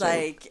disgusting. He was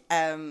like,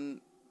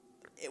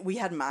 we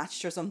had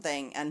matched or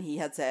something, and he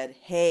had said,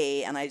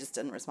 hey, and I just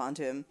didn't respond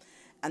to him.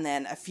 And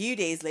then a few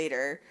days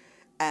later,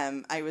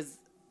 I was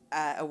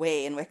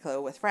away in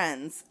Wicklow with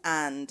friends,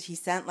 and he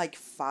sent like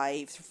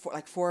 4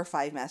 or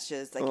 5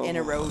 messages like in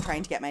a row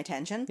trying to get my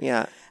attention.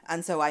 Yeah.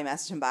 And so I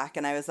messaged him back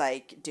and I was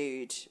like,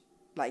 dude,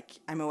 like,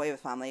 I'm away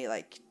with family,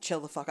 like, chill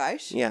the fuck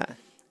out. Yeah.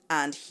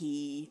 And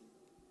he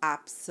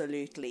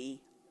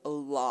absolutely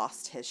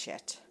lost his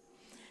shit.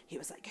 He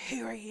was like,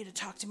 who are you to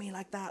talk to me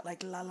like that?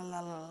 Like, la la la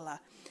la la.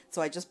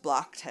 So I just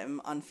blocked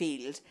him on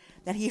Field.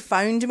 Then he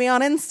found me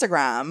on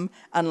Instagram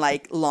and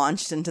like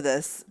launched into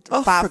this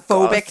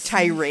fatphobic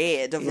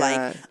tirade of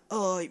like,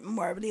 oh,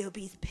 morbidly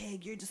obese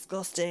pig, you're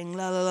disgusting,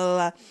 la la la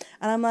la.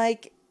 And I'm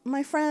like,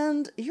 my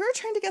friend, you're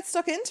trying to get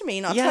stuck into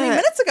me not 20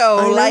 minutes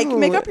ago. Like,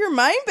 make up your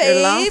mind, babes.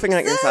 You're laughing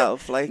at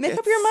yourself. Like, make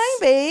up your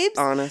mind, babes.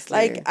 Honestly.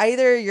 Like,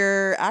 either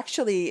you're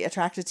actually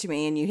attracted to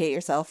me and you hate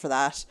yourself for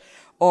that,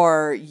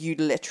 or you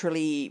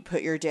literally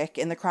put your dick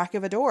in the crack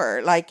of a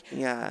door. Like,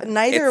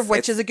 neither of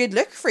which is a good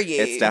look for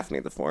you. It's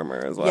definitely the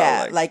former as well.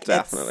 Yeah, like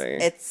definitely.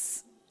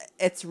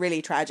 It's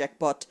really tragic,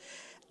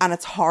 and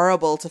it's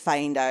horrible to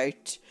find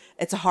out.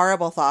 It's a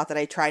horrible thought that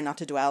I try not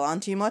to dwell on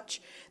too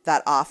much,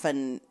 that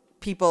often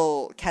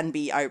people can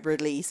be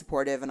outwardly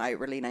supportive and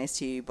outwardly nice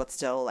to you, but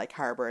still like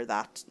harbor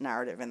that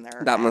narrative in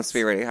their That must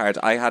be really hard.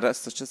 I had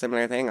such a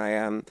similar thing.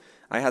 I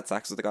had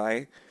sex with a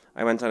guy.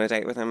 I went on a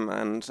date with him,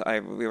 and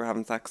we were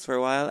having sex for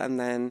a while, and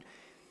then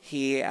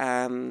he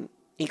kind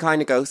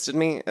of ghosted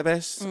me a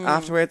bit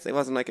afterwards. It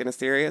wasn't like in a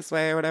serious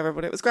way or whatever,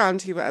 but it was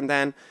grand. And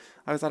then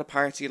I was at a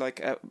party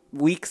like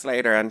weeks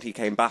later, and he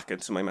came back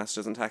into my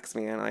messages and texted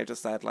me, and I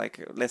just said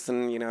like,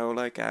 listen, you know,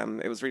 like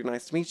it was really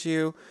nice to meet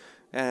you,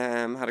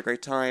 had a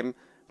great time,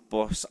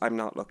 but I'm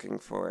not looking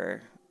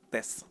for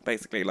this,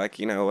 basically, like,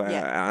 you know,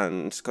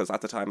 and because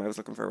at the time I was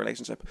looking for a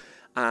relationship,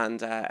 and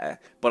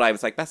but I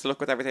was like, best of luck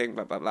with everything,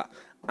 blah blah blah,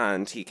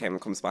 and he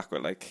comes back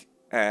with like,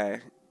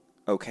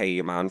 okay,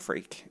 you man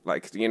freak,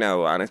 like, you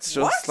know, and it's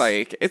just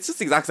like, it's just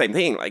the exact same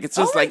thing, like, it's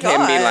just like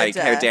him being like,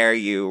 how dare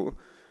you,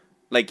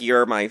 like,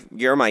 you're my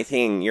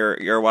thing,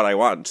 you're what I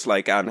want,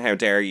 like, and how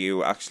dare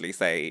you actually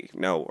say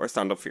no or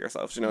stand up for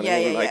yourself, you know what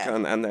I mean, like,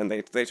 and then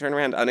they turn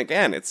around, and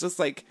again, it's just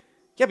like,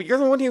 yeah, but you're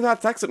the one who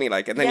had sex with me,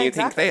 like, and then you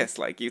think this,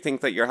 like, you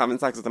think that you're having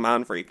sex with a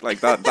man freak,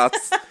 like,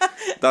 that's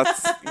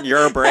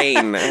your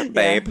brain,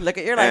 babe. Yeah, look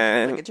at your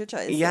life, look at your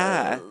choices.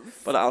 Yeah,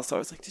 but also I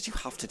was like, did you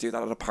have to do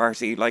that at a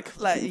party? Like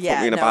put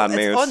me in a bad mood.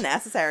 It's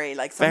unnecessary.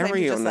 Like, sometimes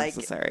very you just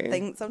unnecessary.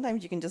 Like,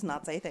 sometimes you can just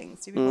not say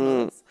things to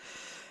people.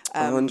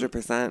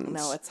 100%.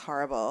 No, it's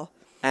horrible.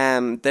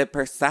 The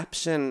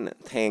perception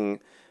thing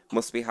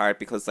must be hard,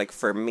 because, like,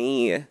 for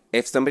me,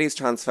 if somebody's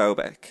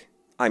transphobic,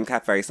 I'm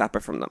kept very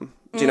separate from them.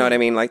 Do you know what I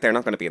mean? Like, they're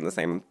not going to be in the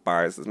same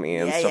bars as me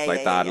and stuff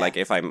like that. Like,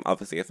 if I'm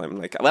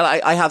like, well,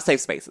 I have safe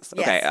spaces,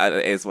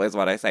 okay, is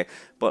what I say.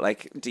 But,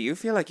 like, do you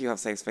feel like you have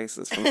safe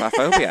spaces from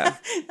fatphobia?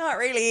 Not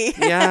really.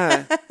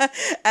 Yeah.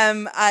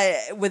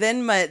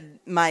 Within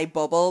my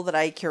bubble that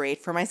I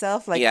curate for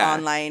myself, like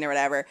online or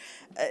whatever,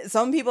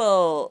 some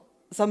people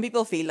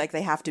feel like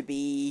they have to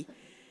be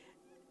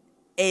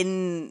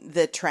in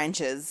the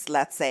trenches,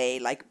 let's say,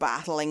 like,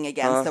 battling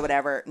against the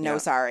whatever. No,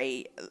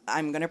 sorry,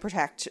 I'm going to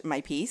protect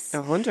my peace.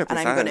 100%. And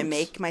I'm going to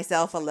make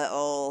myself a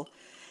little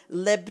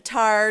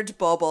libtard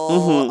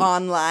bubble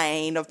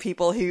online of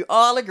people who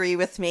all agree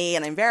with me,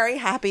 and I'm very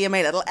happy in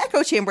my little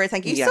echo chamber.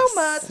 Thank you so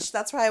much.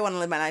 That's why I want to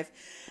live my life.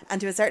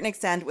 And to a certain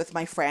extent with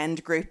my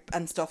friend group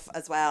and stuff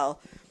as well,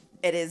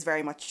 it is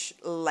very much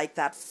like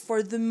that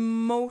for the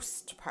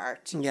most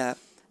part. Yeah.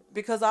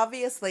 Because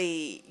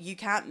obviously you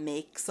can't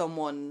make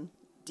someone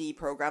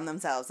deprogram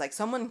themselves. Like,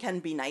 someone can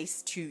be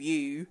nice to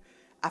you,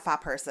 a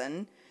fat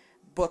person,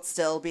 but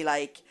still be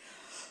like,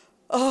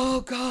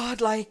 oh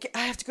God, like, I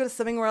have to go to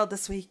Swimming World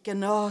this week,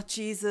 and oh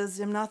Jesus,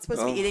 I'm not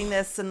supposed to be eating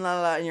this, and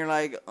la la, and you're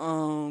like,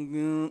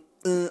 oh,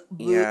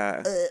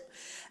 yeah.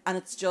 And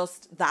it's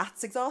just,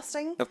 that's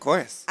exhausting. Of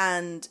course.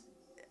 And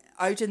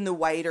out in the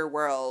wider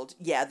world,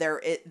 yeah,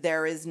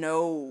 there is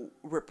no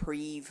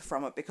reprieve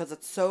from it, because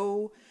it's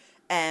so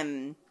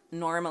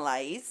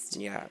normalized.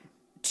 Yeah.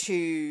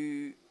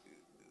 To,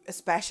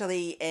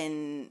 especially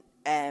in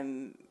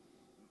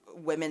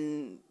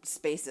women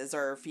spaces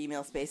or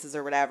female spaces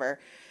or whatever,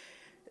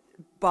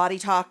 body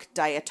talk,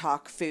 diet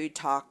talk, food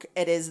talk,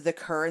 it is the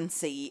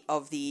currency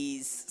of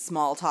these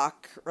small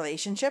talk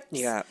relationships.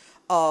 Yeah.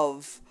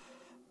 Of,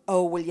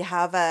 oh, will you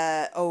have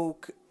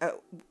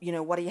you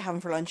know, what are you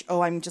having for lunch?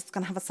 Oh, I'm just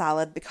going to have a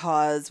salad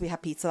because we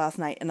had pizza last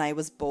night and I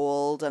was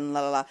bold and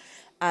la la la.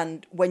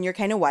 And when you're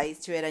kind of wise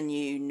to it and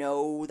you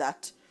know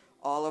that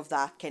all of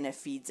that kind of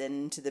feeds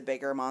into the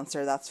bigger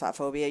monster that's fat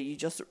phobia, you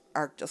just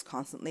are just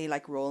constantly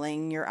like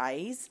rolling your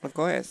eyes. Of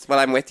course. Well,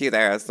 I'm with you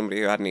there as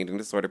somebody who had an eating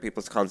disorder.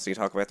 People constantly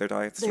talk about their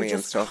diets to me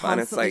and stuff, and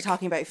it's like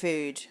talking about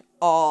food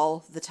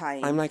all the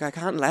time. I'm like, I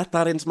can't let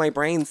that into my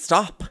brain.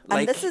 Stop.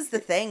 And this is the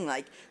thing,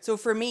 like, so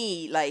for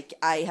me, like,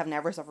 I have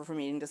never suffered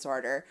from eating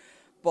disorder,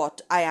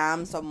 but I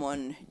am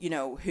someone, you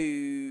know,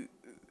 who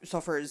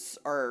suffers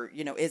or,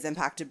 you know, is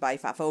impacted by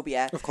fat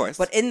phobia. Of course.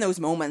 But in those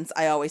moments,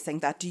 I always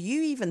think that, do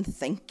you even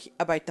think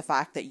about the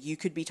fact that you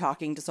could be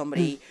talking to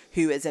somebody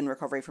who is in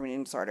recovery from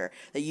eating disorder?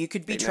 That you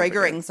could be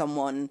triggering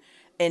someone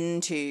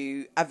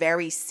into a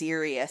very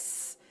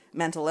serious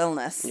mental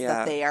illness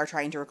that they are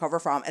trying to recover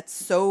from. It's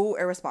so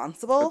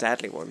irresponsible. A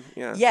deadly one,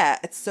 yeah. Yeah,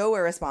 it's so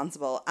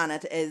irresponsible, and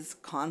it is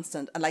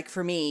constant. And like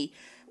for me,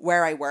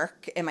 where I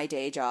work in my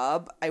day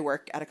job, I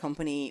work at a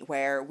company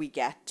where we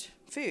get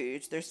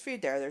food. There's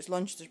food there. There's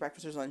lunch, there's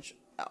breakfast, there's lunch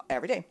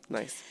every day.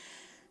 Nice.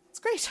 It's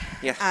great.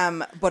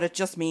 Yeah. But it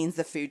just means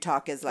the food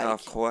talk is like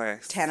of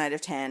course 10 out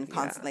of 10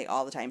 constantly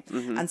all the time.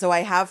 Mm-hmm. And so I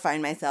have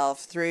found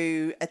myself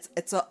through,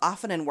 it's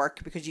often in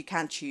work because you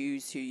can't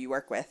choose who you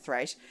work with,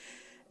 right?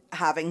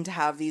 Having to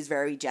have these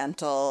very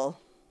gentle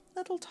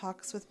little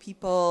talks with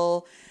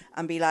people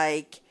and be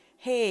like,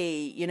 hey,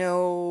 you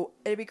know,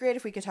 it'd be great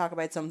if we could talk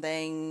about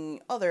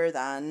something other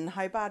than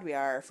how bad we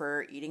are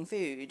for eating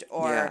food,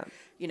 or,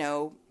 you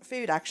know,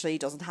 food actually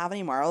doesn't have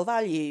any moral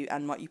value,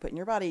 and what you put in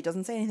your body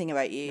doesn't say anything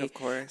about you. Of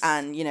course.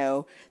 And, you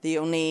know, the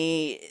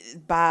only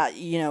bad,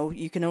 you know,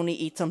 you can only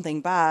eat something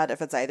bad if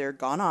it's either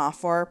gone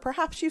off or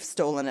perhaps you've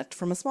stolen it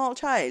from a small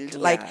child.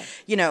 Like,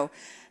 you know,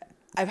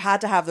 I've had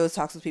to have those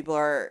talks with people,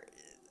 or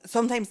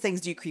sometimes things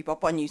do creep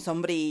up on you.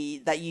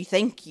 Somebody that you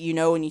think you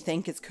know and you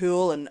think is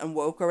cool and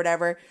woke or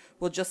whatever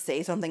will just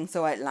say something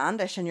so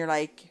outlandish, and you're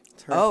like,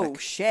 oh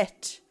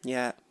shit.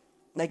 Yeah.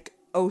 Like,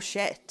 oh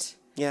shit.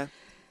 Yeah.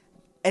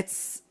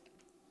 It's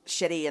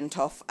shitty and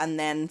tough, and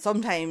then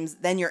sometimes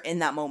then you're in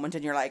that moment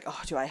and you're like,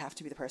 oh, do I have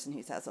to be the person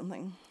who says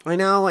something? I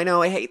know,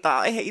 I hate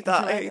that. I hate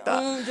that.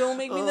 Oh, don't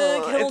make me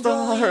the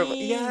killjoy. Horrible.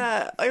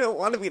 Yeah, I don't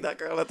want to be that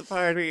girl at the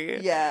party.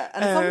 Yeah,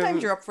 and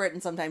sometimes you're up for it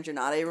and sometimes you're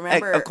not. I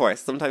remember, of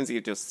course, sometimes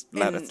you just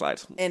let it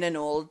slide. In an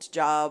old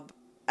job,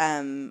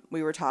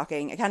 we were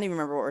talking, I can't even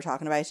remember what we were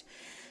talking about,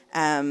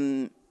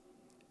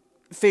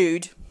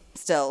 food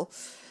still,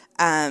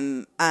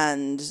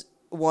 and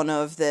one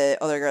of the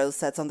other girls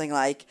said something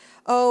like,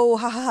 oh,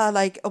 haha,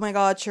 like, oh my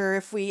God, sure,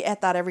 if we ate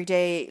that every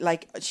day,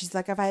 like, she's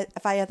like, if I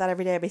ate that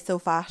every day, I'd be so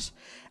fat.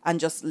 And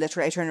just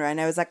literally, I turned around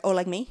and I was like, oh,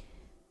 like me?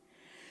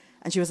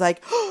 And she was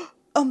like,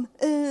 and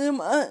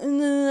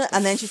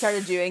then she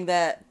started doing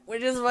that,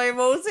 which is my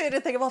most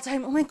hated thing of all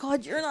time. Oh my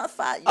God, you're not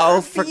fat,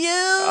 you're beautiful.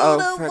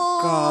 Oh, for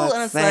God's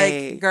and it's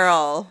sake. like,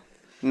 girl.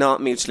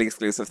 Not mutually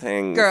exclusive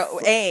things. Girl,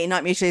 A,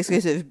 not mutually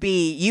exclusive.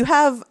 B, you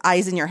have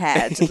eyes in your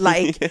head.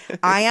 Like,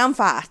 I am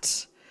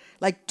fat.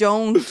 Like,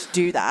 don't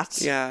do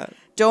that. Yeah.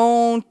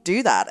 Don't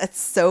do that.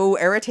 It's so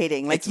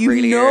irritating. Like, it's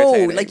really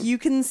irritating. Like, you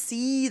can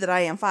see that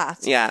I am fat.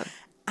 Yeah.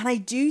 And I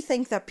do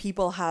think that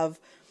people have,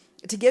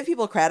 to give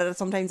people credit,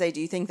 sometimes I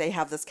do think they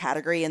have this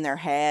category in their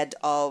head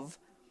of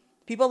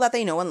people that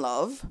they know and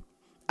love,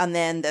 and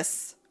then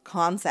this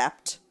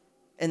concept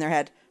in their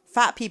head,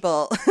 fat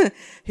people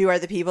who are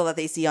the people that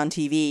they see on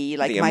TV,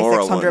 like My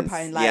 600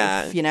 Pound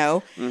Life, you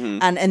know? Mm-hmm.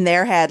 And in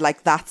their head,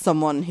 like, that's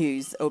someone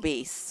who's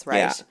obese, right?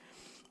 Yeah.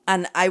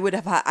 And I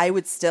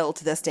would still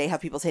to this day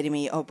have people say to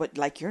me, oh, but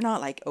like, you're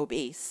not like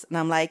obese. And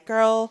I'm like,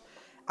 girl,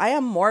 I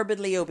am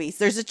morbidly obese.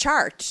 There's a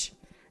chart.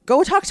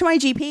 Go talk to my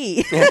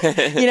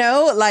GP. You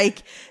know,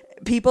 like,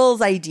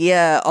 people's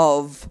idea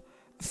of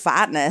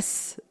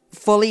fatness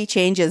fully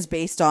changes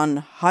based on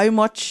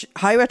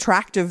how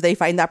attractive they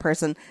find that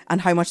person and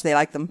how much they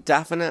like them.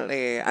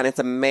 Definitely. And it's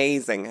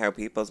amazing how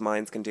people's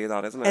minds can do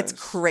that, isn't it? It's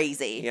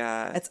crazy.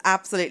 Yeah. It's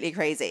absolutely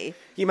crazy.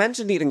 You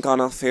mentioned eating gone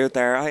off food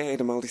there. I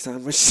ate a mouldy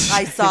sandwich.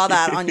 I saw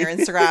that on your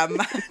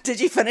Instagram. Did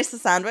you finish the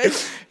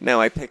sandwich? No,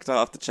 I picked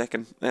off the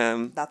chicken.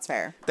 That's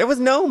fair. There was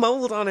no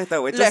mould on it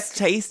though. It just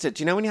tasted.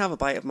 Do you know when you have a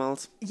bite of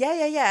mould?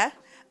 Yeah.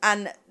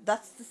 And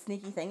that's the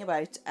sneaky thing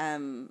about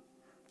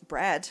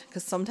bread,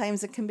 because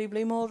sometimes it can be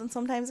blue mold and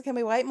sometimes it can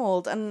be white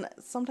mold, and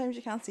sometimes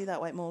you can't see that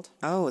white mold.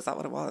 Oh, is that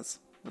what it was?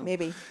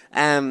 Maybe.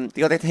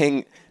 The other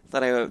thing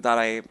that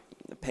I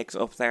picked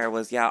up there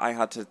was, I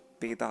had to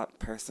be that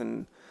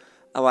person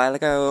a while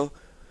ago.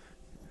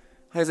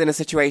 I was in a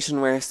situation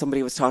where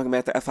somebody was talking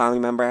about a family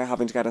member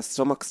having to get a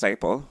stomach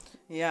staple.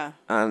 Yeah.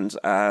 And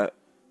a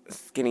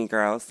skinny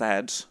girl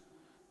said,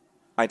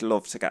 I'd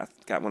love to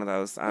get one of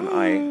those. And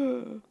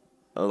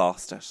I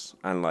lost it.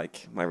 And,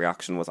 like, my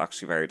reaction was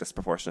actually very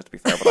disproportionate, to be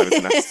fair. But I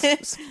was in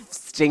a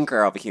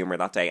stinker of a humour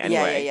that day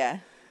anyway. Yeah.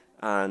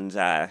 And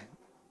I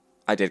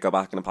did go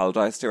back and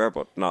apologise to her,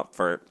 but not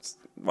for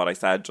what I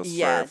said, just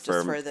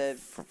for the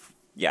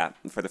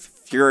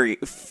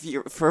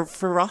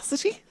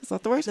ferocity. Is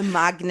that the word? The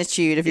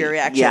magnitude of your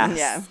reaction.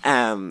 Yes.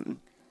 Yeah.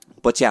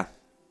 But yeah,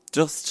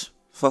 just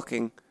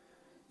fucking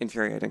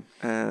infuriating.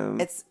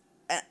 It's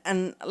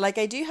and like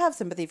I do have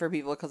sympathy for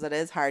people because it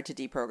is hard to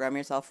deprogram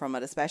yourself from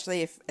it,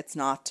 especially if it's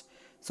not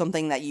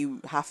something that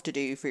you have to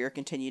do for your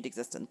continued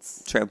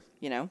existence. True.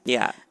 You know.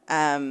 Yeah.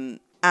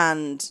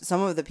 And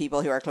some of the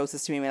people who are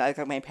closest to me, like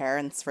my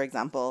parents, for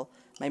example,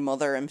 my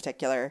mother in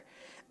particular,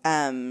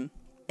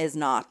 is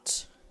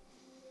not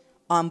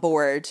on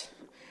board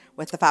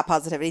with the fat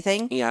positivity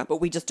thing. Yeah. But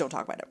we just don't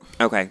talk about it.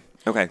 Okay.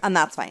 And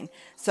that's fine.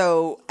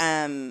 So,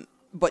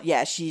 but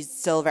yeah, she's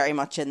still very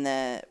much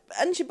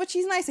but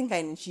she's nice and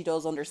kind, and she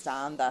does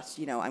understand that,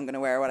 you know, I'm going to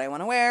wear what I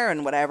want to wear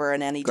and whatever,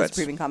 and any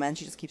disapproving comment,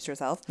 she just keeps to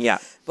herself. Yeah.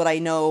 But I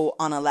know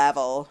on a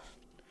level,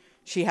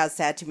 she has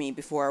said to me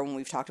before when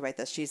we've talked about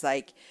this, she's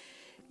like,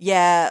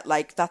 yeah,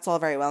 like, that's all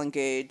very well and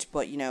good,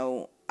 but, you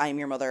know, I'm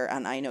your mother,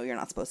 and I know you're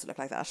not supposed to look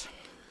like that.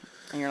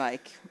 And you're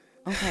like,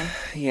 okay.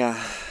 Yeah.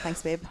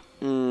 Thanks, babe.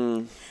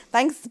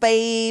 Thanks,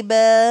 babe.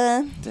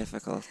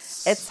 Difficult.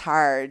 It's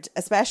hard,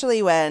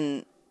 especially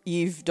when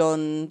you've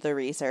done the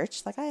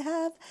research, like I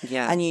have.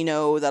 Yeah. And you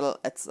know that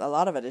a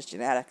lot of it is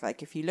genetic.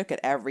 Like, if you look at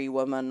every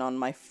woman on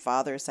my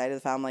father's side of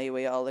the family,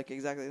 we all look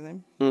exactly the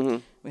same. Mm-hmm.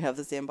 We have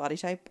the same body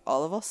type,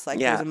 all of us. Like,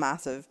 there's a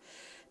massive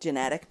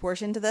genetic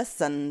portion to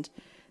this, and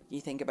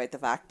you think about the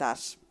fact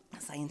that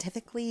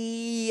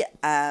scientifically,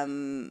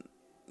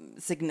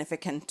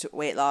 significant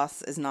weight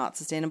loss is not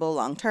sustainable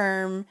long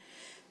term.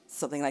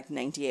 Something like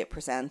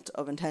 98%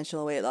 of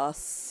intentional weight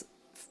loss,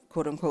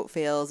 quote unquote,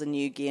 fails, and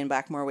you gain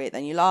back more weight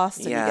than you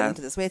lost, and you get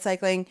into this weight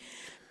cycling.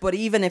 But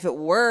even if it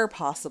were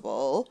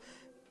possible,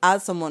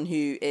 as someone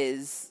who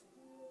is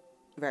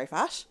very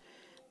fat,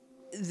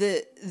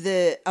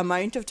 the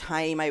amount of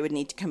time I would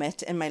need to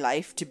commit in my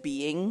life to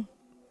being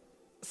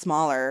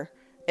smaller,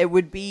 it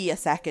would be a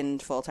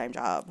second full-time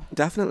job.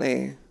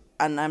 Definitely.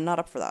 And I'm not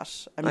up for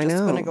that. I'm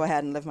just going to go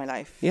ahead and live my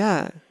life.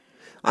 Yeah.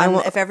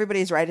 If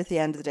everybody's right at the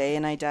end of the day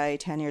and I die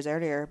 10 years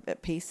earlier,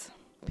 peace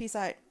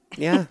out.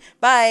 Yeah.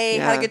 Bye.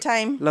 Yeah. Had a good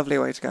time. Lovely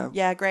way to go.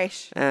 Yeah,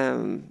 great.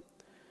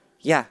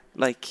 Yeah,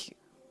 like,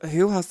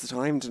 who has the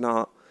time to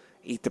not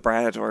eat the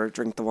bread or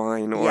drink the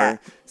wine or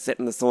sit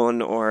in the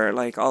sun or,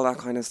 like, all that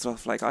kind of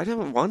stuff? Like, I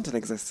don't want an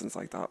existence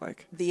like that.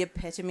 Like, the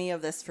epitome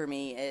of this for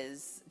me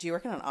is, do you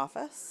work in an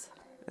office?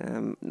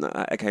 No,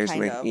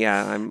 occasionally. Kind of.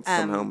 Yeah, I'm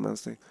from home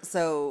mostly.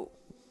 So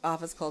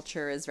office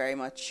culture is very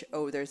much,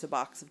 there's a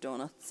box of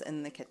donuts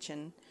in the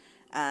kitchen,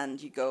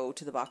 and you go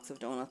to the box of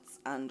donuts,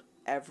 and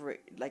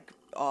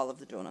all of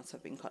the donuts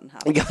have been cut in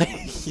half.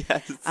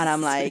 Yes. And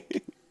I'm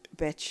like,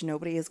 bitch,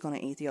 nobody is going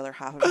to eat the other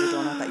half of your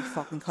donut that you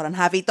fucking cut in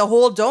half. Eat the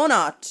whole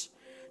donut.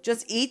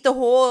 Just eat the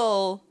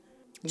whole...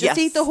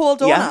 eat the whole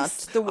donut.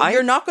 Yes.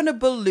 You're not going to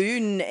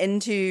balloon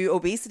into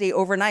obesity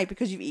overnight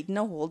because you've eaten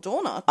a whole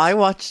donut. I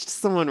watched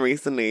someone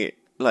recently,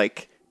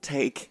 like,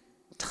 take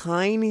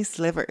tiny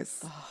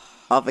slivers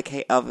of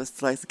a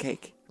slice of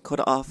cake, cut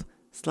it off,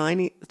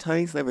 tiny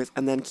slivers,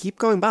 and then keep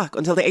going back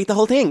until they ate the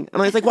whole thing.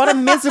 And I was like, what a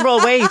miserable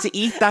way to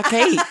eat that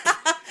cake.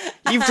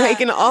 You've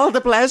taken all the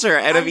pleasure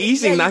out of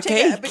eating that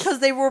cake. Because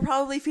they were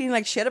probably feeling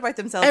like shit about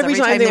themselves every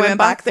time they went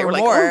back they were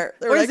like, more.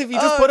 Whereas if you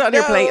just put it on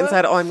your plate and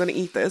said, I'm going to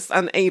eat this,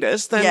 and ate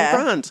it, then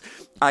grand.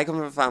 I come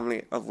from a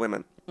family of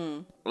women.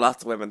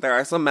 Lots of women. There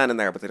are some men in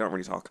there, but they don't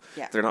really talk.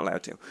 Yeah. They're not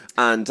allowed to.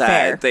 And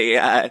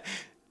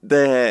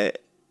the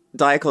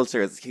diet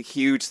culture is a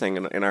huge thing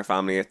in our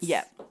family. It's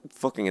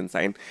fucking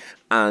insane.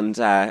 And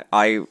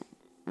I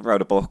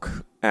wrote a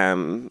book.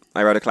 I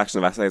wrote a collection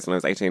of essays when I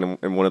was 18, and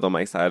in one of them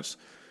I said,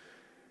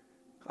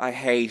 I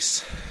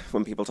hate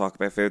when people talk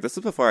about food. This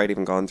was before I'd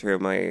even gone through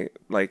my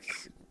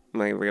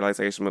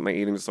realization with my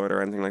eating disorder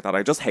or anything like that.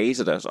 I just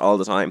hated it all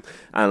the time.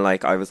 And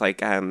like, I was like,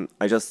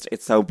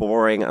 it's so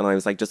boring. And I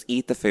was like, just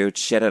eat the food,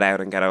 shit it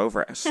out and get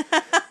over it.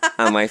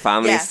 And my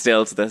family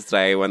still to this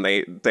day, when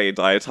they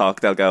diet talk,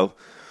 they'll go,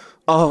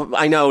 oh,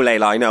 I know,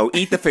 Layla, I know.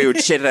 Eat the food,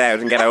 shit it out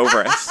and get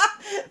over it.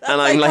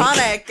 And I'm iconic.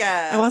 Like,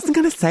 I wasn't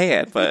going to say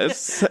it,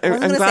 but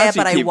I'm glad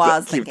you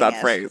keep that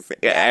phrase.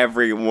 Yeah.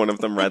 Every one of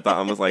them read that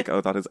and was like,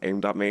 oh, that is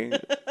aimed at me.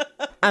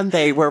 And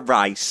they were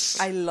right.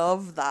 I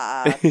love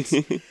that.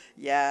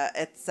 Yeah,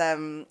 it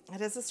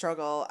is a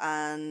struggle,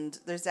 and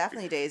there's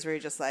definitely days where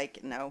you're just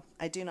like, no,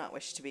 I do not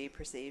wish to be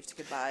perceived.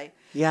 Goodbye.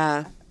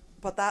 Yeah.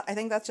 But I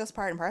think that's just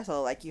part and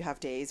parcel. Like, you have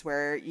days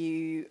where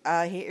you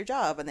hate your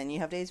job, and then you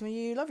have days when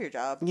you love your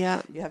job.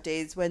 Yeah. You have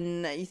days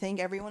when you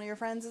think every one of your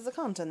friends is a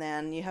cunt, and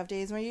then you have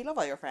days when you love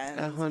all your friends.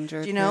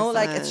 100%. Do you know?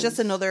 Like, it's just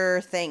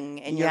another thing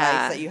in your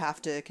life that you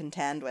have to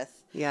contend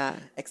with. Yeah.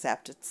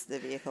 Except it's the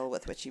vehicle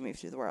with which you move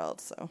through the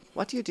world, so.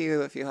 What do you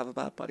do if you have a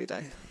bad body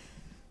day?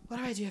 What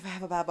do I do if I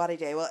have a bad body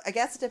day? Well, I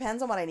guess it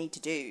depends on what I need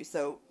to do,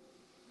 so.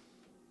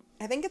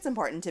 I think it's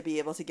important to be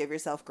able to give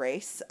yourself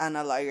grace and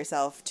allow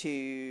yourself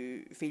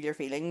to feel your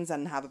feelings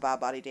and have a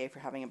bad body day for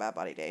having a bad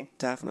body day.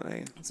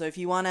 Definitely. So if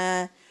you want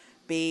to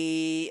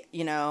be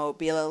a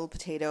little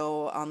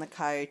potato on the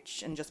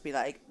couch and just be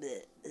like,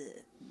 bleh,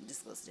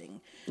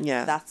 disgusting.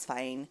 Yeah. That's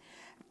fine.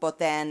 But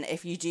then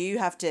if you do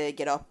have to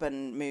get up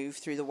and move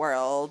through the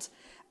world,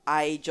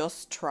 I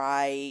just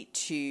try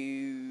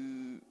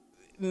to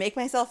make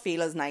myself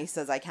feel as nice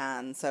as I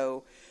can.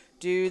 So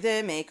do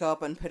the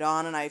makeup and put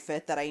on an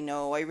outfit that I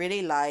know I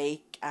really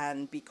like,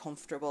 and be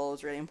comfortable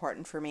is really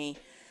important for me.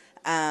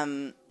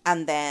 And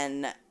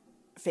then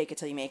fake it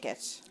till you make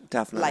it.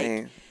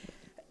 Definitely.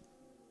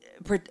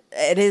 Like,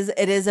 it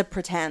is a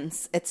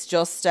pretense. It's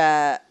just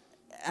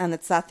and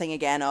it's that thing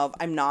again of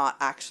I'm not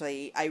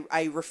actually,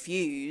 I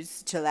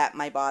refuse to let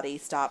my body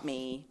stop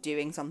me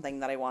doing something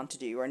that I want to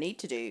do or need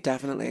to do.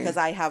 Definitely. Because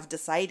I have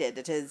decided,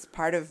 it is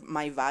part of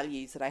my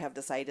values that I have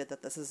decided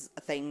that this is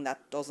a thing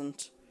that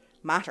doesn't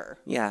matter.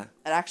 Yeah.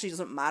 It actually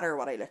doesn't matter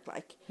what I look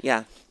like.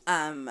 Yeah.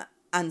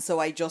 And so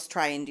I just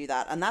try and do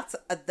that. And that's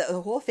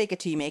the whole fake it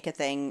till you make it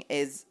thing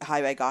is how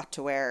I got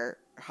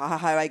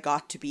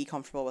to be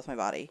comfortable with my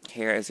body.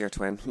 Here is your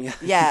twin. Yeah.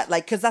 Yeah,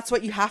 like, because that's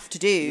what you have to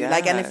do. Yeah.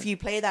 Like, and if you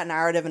play that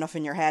narrative enough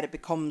in your head, it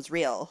becomes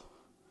real.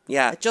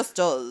 Yeah. It just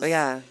does.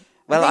 Yeah.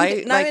 Well,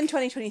 now in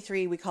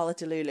 2023, we call it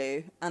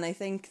Delulu. And I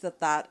think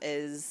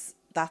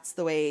that's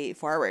the way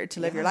forward to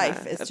live your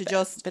life, is to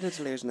just... A bit of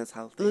delusion is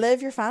healthy.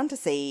 Live your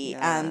fantasy,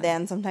 and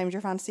then sometimes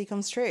your fantasy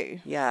comes true.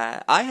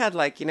 Yeah. I had,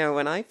 like,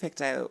 when I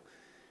picked out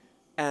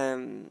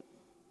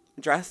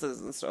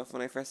dresses and stuff,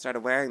 when I first started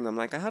wearing them,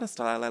 like, I had a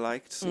style I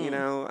liked,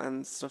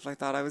 and stuff like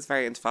that. I was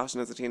very into fashion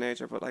as a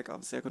teenager, but, like,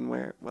 obviously I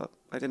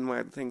didn't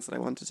wear the things that I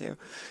wanted to.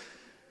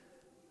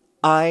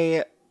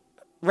 I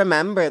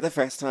remember the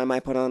first time I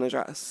put on a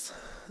dress,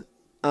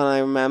 and I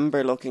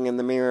remember looking in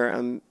the mirror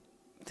and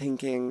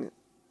thinking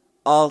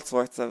all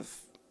sorts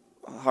of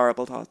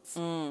horrible thoughts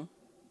and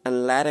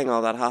letting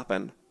all that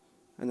happen,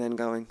 and then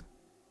going,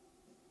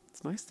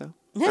 it's nice though,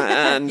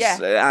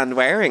 and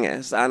wearing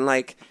it, and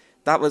like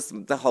that was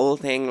the whole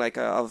thing, like,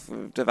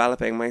 of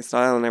developing my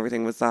style and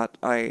everything, was that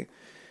I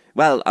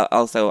kind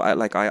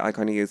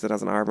of use it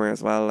as an armor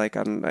as well, like,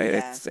 and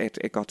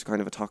it got to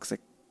kind of a toxic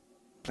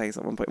place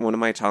at one point. One of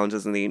my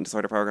challenges in the eating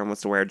disorder program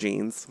was to wear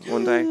jeans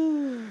one day.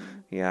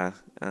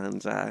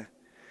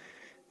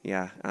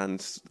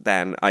 And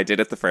then I did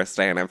it the first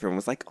day, and everyone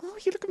was like, oh,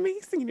 you look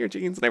amazing in your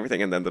jeans and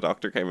everything. And then the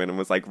doctor came in and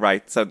was like,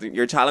 right, so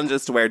your challenge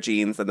is to wear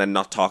jeans and then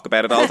not talk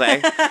about it all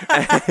day.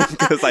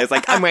 Because I was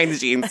like, I'm wearing the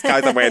jeans.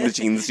 Guys, I'm wearing the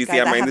jeans. Do you see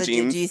I'm wearing the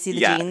jeans? Do you see the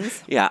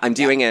jeans? Yeah, I'm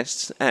doing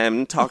it.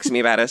 Talk to me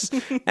about it.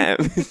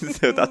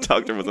 So that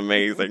doctor was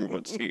amazing,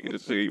 but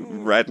she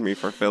read me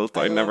for filth.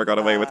 I never got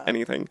away with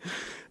anything.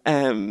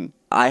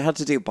 I had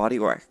to do body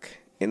work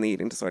in the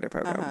eating disorder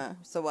program.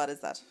 So what is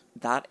that?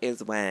 That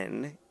is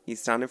when you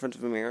stand in front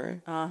of a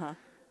mirror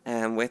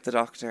with the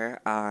doctor,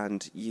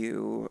 and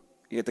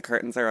the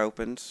curtains are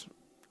opened,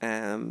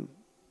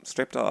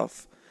 stripped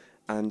off,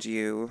 and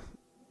you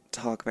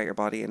talk about your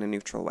body in a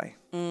neutral way.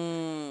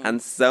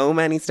 And so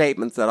many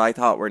statements that I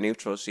thought were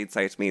neutral, she'd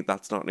say to me,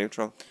 that's not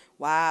neutral.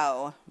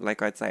 Wow.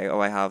 Like, I'd say,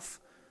 I have,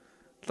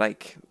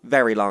 like,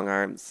 very long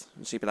arms.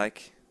 And she'd be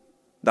like,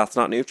 that's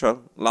not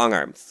neutral. Long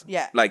arms.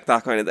 Yeah. Like,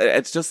 that kind of...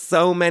 It's just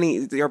so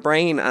many... Your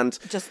brain and...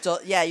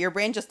 your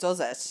brain just does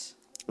it.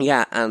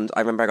 Yeah, and I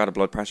remember I got a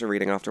blood pressure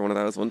reading after one of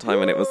those one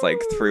time, and it was, like,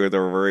 through the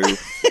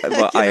roof.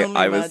 But I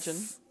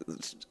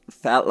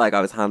felt like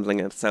I was handling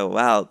it so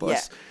well,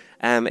 but...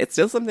 it's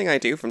still something I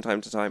do from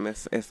time to time.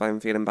 If I'm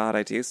feeling bad,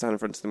 I do stand in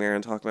front of the mirror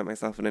and talk about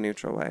myself in a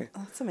neutral way.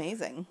 That's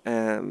amazing.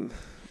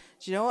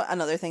 Do you know what?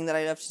 Another thing that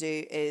I love to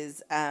do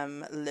is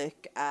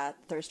look at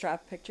thirst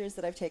trap pictures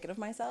that I've taken of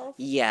myself.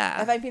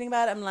 Yeah. If I'm feeling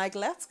bad, I'm like,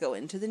 let's go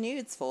into the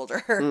nudes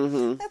folder.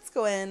 Let's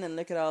go in and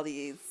look at all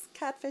these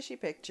catfishy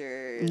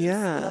pictures.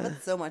 Yeah. I love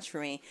it so much for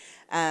me.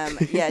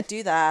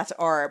 Do that,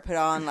 or put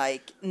on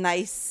like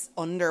nice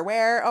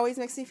underwear. Always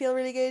makes me feel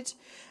really good.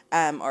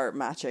 Or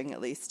matching at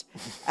least.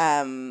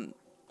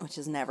 Which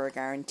is never a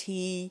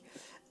guarantee.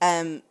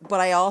 But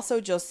I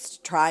also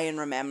just try and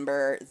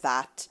remember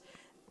that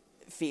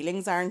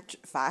feelings aren't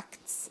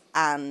facts,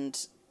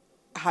 and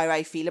how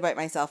I feel about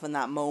myself in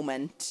that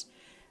moment,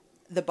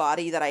 the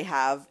body that I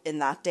have in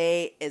that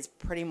day is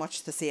pretty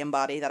much the same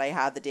body that I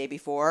had the day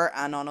before,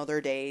 and on other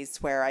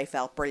days where I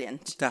felt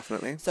brilliant.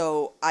 Definitely.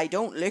 So I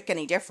don't look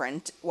any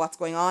different. What's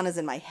going on is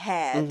in my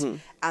head,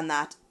 and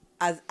that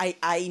as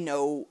I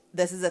know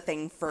this is a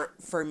thing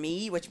for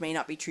me, which may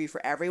not be true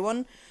for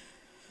everyone.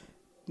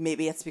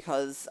 maybe it's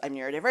because I'm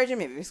neurodivergent,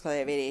 maybe it's because I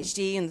have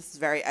ADHD, and this is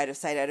very out of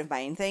sight, out of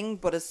mind thing.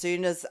 But as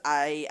soon as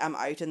I am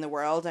out in the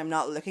world, I'm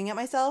not looking at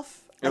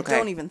myself. Okay. I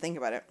don't even think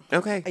about it.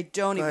 Okay. I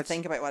don't even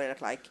think about what I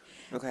look like.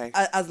 Okay.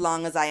 As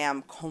long as I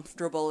am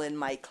comfortable in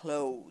my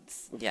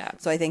clothes. Yeah.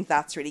 So I think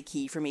that's really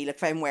key for me. Like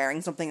if I'm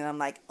wearing something and I'm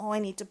like, oh, I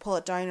need to pull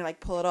it down or like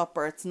pull it up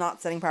or it's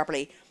not sitting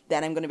properly,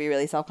 then I'm going to be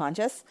really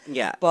self-conscious.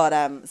 Yeah.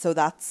 But so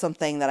that's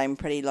something that I'm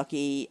pretty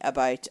lucky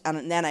about.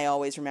 And then I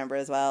always remember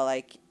as well,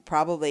 like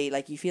probably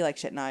like you feel like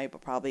shit now,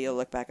 but probably you'll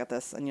look back at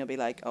this and you'll be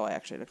like, oh, I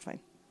actually look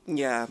fine.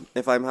 Yeah.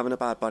 If I'm having a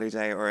bad body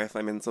day or if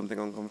I'm in something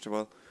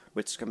uncomfortable,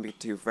 which can be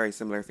two very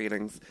similar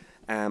feelings,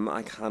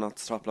 I cannot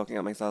stop looking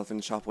at myself in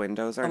shop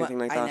windows or anything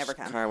like that. I never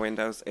can. Car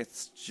windows.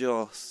 It's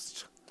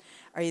just...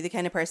 Are you the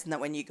kind of person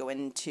that when you go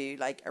into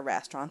like a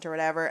restaurant or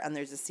whatever and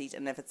there's a seat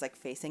and if it's like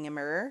facing a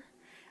mirror,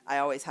 I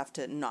always have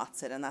to not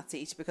sit in that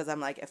seat because I'm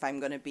like, if I'm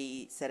going to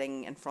be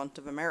sitting in front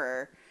of a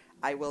mirror,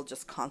 I will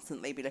just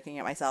constantly be looking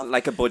at myself.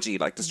 Like a budgie,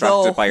 like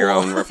distracted by your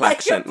own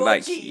reflection.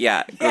 Like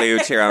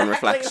glued to your own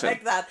reflection.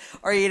 Like that.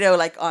 Or, you know,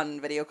 like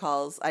on video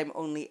calls, I'm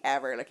only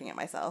ever looking at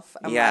myself.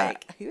 I'm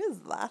like, who is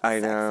that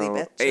sexy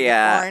bitch in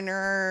the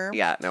corner?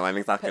 Yeah, no, I'm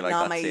exactly like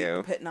that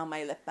too. Putting on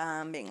my lip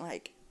balm, being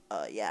like,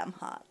 oh yeah, I'm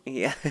hot.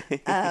 Yeah.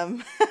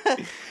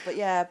 But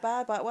yeah,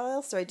 bad body. What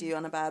else do I do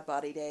on a bad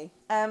body day?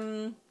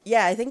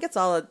 Yeah, I think it's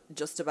all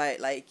just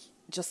about like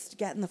just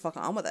getting the fuck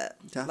on with it.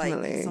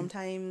 Definitely. Like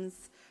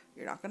sometimes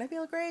you're not going to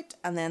feel great,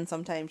 and then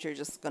sometimes you're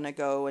just going to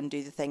go and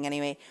do the thing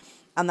anyway.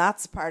 And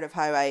that's part of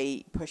how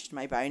I pushed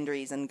my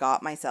boundaries and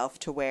got myself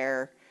to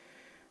where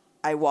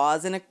I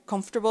was in a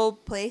comfortable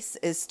place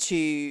is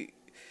to...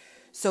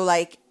 So,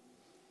 like,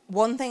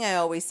 one thing I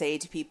always say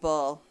to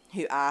people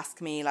who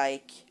ask me,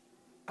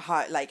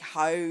 how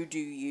do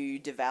you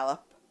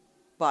develop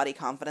body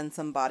confidence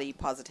and body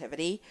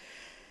positivity?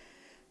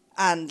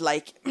 And, how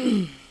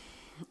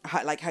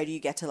do you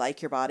get to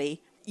like your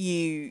body?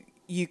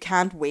 You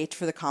can't wait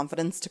for the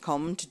confidence to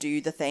come to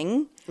do the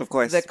thing. Of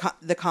course.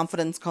 The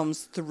confidence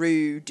comes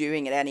through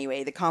doing it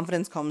anyway. The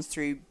confidence comes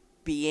through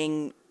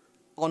being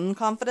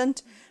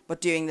unconfident,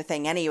 but doing the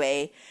thing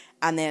anyway,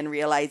 and then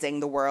realizing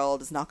the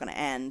world is not going to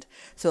end.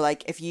 So,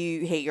 like, if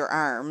you hate your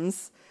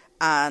arms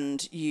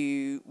and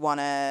you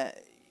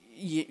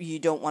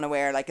don't want to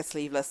wear, like, a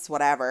sleeveless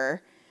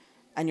whatever,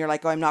 and you're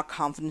like, oh, I'm not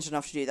confident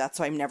enough to do that,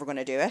 so I'm never going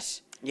to do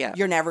it. Yeah.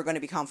 You're never going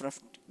to be confident.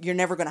 You're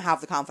never going to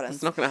have the confidence.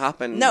 It's not going to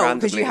happen. No,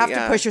 because you have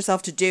to push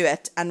yourself to do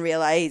it and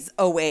realize,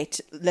 oh,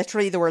 wait,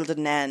 literally the world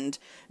didn't end.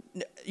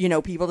 You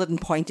know, people didn't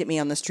point at me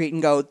on the street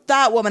and go,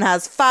 that woman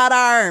has fat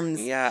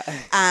arms. Yeah.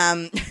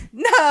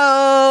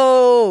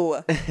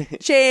 No.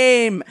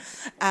 Shame.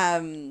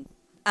 And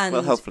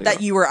well, hopefully that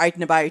not. you were out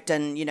and about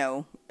and, you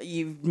know,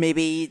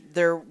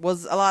 there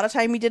was a lot of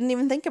time you didn't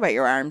even think about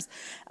your arms.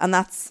 And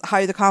that's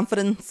how the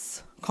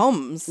confidence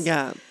comes.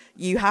 Yeah.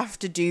 You have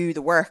to do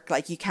the work.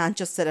 Like, you can't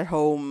just sit at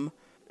home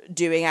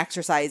doing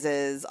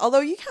exercises, although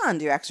you can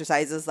do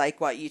exercises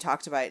like what you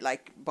talked about,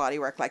 like body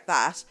work like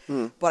that.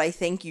 But I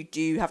think you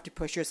do have to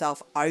push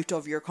yourself out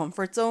of your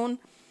comfort zone.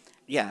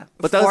 Yeah,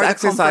 but those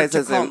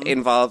exercises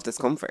involve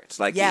discomfort.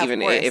 Like,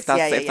 even if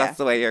that's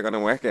the way you're going to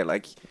work it,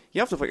 like,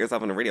 you have to put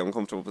yourself in a really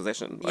uncomfortable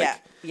position.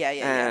 Like,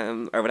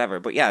 or whatever.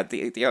 But yeah,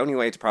 the only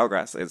way to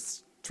progress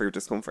is through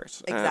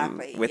discomfort.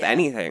 Exactly. With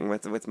anything,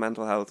 with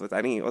mental health, with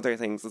any other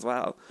things as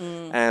well.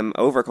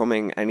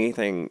 Overcoming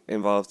anything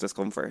involves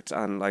discomfort.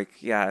 And, like,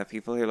 yeah,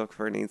 people who look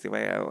for an easy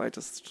way out,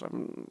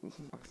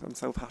 I'm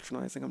so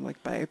patronizing. I'm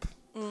like, babe,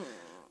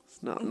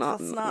 it's not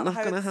going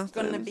to happen.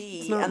 Gonna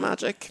be. It's not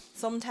magic.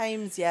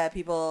 Sometimes,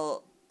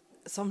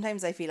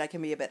 sometimes I feel I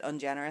can be a bit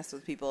ungenerous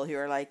with people who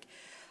are like,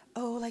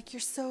 oh, like, you're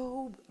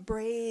so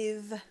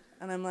brave.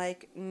 And I'm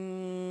like,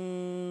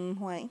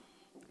 why?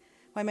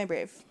 Why am I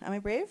brave? Am I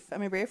brave?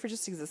 Am I brave for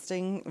just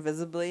existing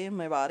visibly in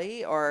my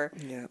body? Or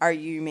are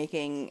you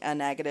making a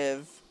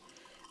negative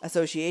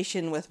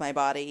association with my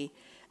body?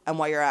 And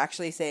what you're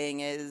actually saying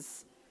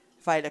is,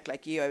 if I look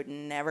like you, I would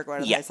never go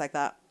out of the house like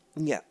that.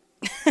 Yeah.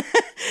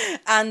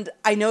 And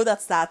I know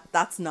that's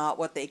not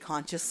what they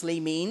consciously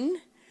mean.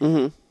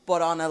 Mm-hmm.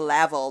 But on a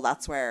level,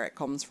 that's where it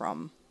comes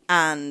from.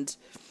 And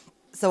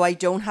so I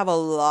don't have a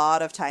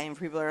lot of time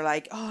for people who are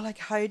like, oh, like,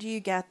 how do you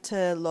get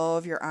to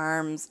love your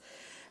arms?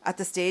 At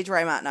the stage where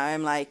I'm at now,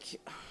 I'm like,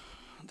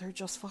 they're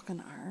just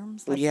fucking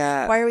arms. Like,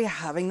 why are we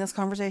having this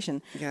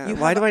conversation? Yeah.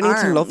 Why do I need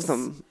to love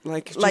them?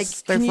 Like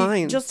they're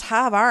fine. Just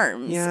have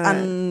arms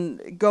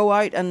and go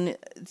out and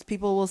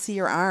people will see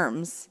your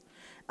arms.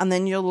 And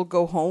then you'll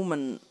go home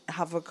and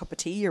have a cup of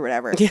tea or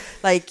whatever. Yeah.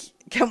 Like,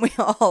 can we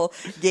all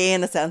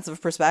gain a sense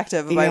of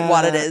perspective about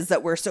what it is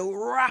that we're so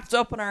wrapped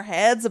up in our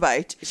heads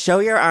about? Show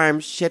your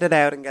arms, shit it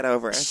out and get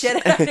over it. Shit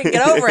it out and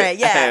get over it.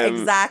 Yeah,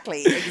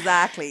 exactly.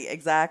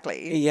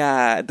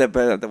 Yeah,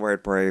 the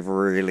word brave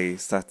really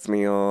sets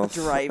me off.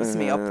 It drives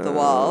me up the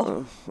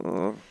wall.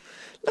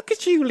 Look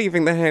at you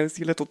leaving the house,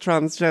 you little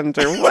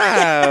transgender.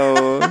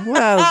 Wow.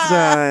 Well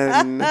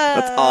done.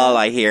 That's all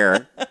I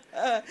hear.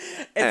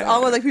 It's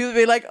almost like people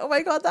be like, oh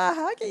my God, that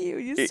hack at you.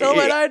 You still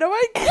went out. Oh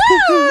my God.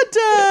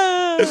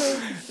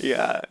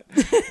 Yeah.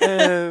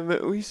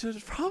 We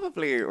should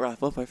probably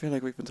wrap up. I feel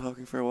like we've been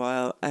talking for a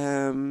while.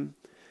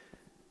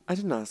 I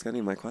didn't ask any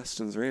of my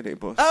questions, really,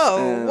 but...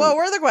 Oh, what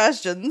were the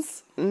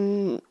questions?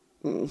 It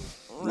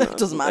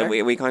doesn't matter.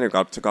 We kind of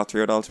got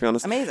through it all, to be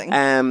honest. Amazing.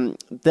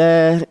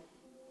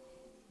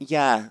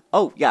 Yeah.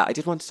 Oh, yeah, I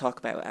did want to talk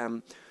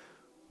about...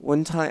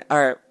 one time...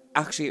 Or,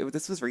 actually,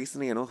 this was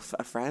recently enough.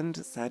 A friend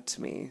said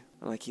to me,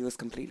 like, he was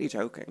completely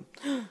joking,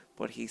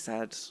 but he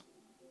said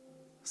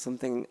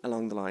something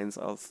along the lines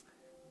of,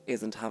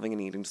 isn't having an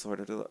eating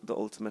disorder the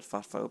ultimate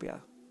fat phobia?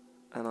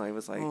 And I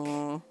was like...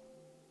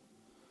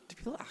 Do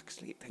people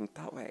actually think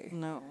that way?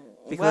 No.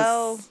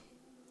 Because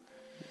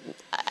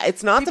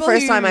it's not the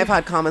first time I've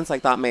had comments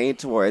like that made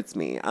towards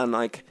me. And,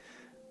 like,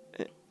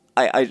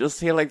 I just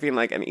feel like being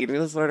like, an eating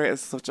disorder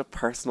is such a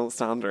personal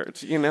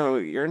standard. You know,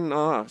 you're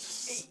not.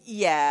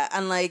 Yeah,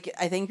 and, like,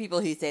 I think people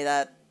who say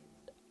that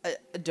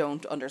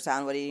don't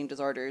understand what eating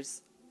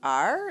disorders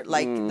are.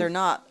 Like, they're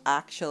not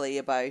actually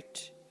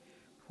about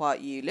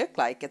what you look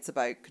like. It's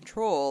about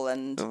control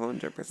and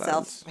 100%.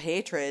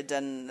 self-hatred,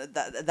 and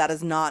that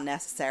is not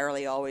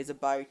necessarily always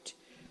about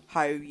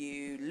how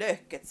you look.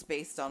 It's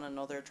based on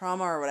another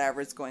trauma or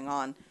whatever is going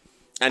on.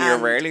 And you're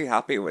rarely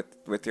happy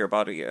with your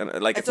body. And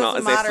like, it's not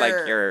as if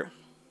like you're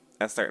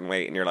a certain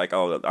weight and you're like,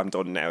 oh, I'm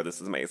done now,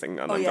 this is amazing,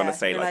 and I'm going to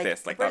stay like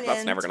this. Like,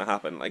 that's never going to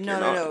happen. Like,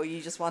 No,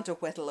 you just want to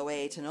whittle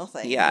away to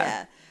nothing.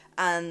 Yeah.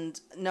 And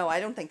no,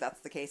 I don't think that's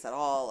the case at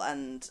all.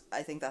 And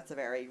I think that's a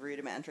very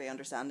rudimentary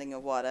understanding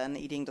of what an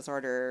eating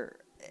disorder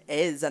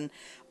is. And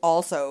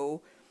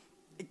also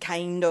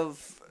kind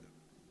of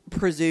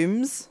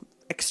presumes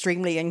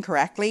extremely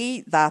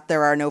incorrectly that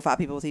there are no fat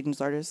people with eating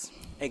disorders.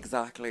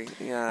 Exactly,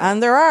 yeah.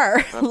 And there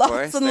are.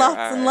 Lots and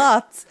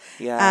lots.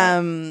 Yeah.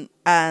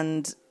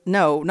 And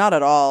no, not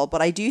at all.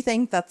 But I do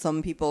think that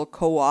some people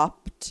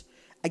co-opt,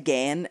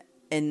 again,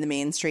 in the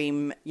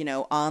mainstream, you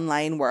know,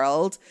 online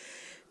world,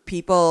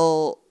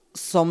 people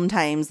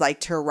sometimes like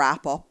to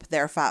wrap up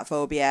their fat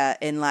phobia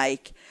in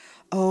like,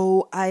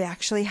 oh, I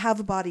actually have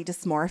a body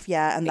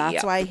dysmorphia and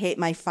that's why I hate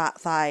my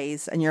fat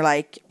thighs. And you're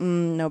like,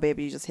 no,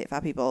 baby, you just hate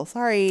fat people.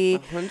 Sorry.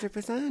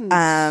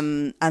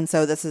 100%. And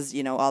so this is,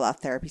 you know, all that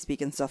therapy speak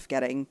and stuff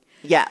getting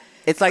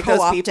it's like co-opted.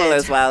 Those people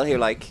as well who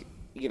like,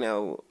 you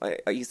know,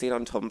 you see it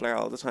on Tumblr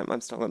all the time.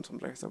 I'm still on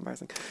Tumblr, so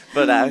embarrassing.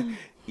 But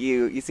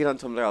you see it on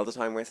Tumblr all the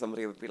time where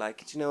somebody would be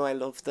like, do you know, I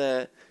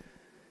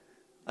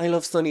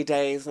love sunny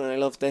days and I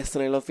love this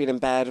and I love being in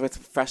bed with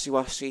freshly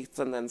washed sheets,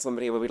 and then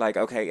somebody will be like,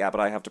 okay, yeah, but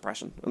I have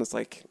depression. And it's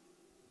like...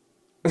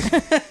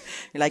 You're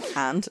like,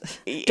 and?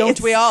 Don't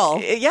we all?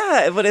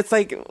 Yeah, but it's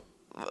like,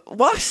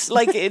 what?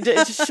 Like,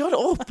 just shut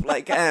up.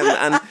 Like,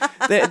 and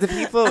the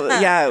people,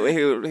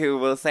 who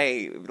will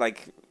say,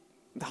 like,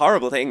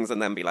 horrible things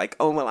and then be like,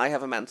 oh, well, I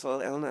have a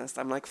mental illness.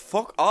 I'm like,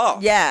 fuck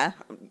off. Yeah.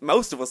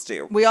 Most of us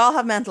do. We all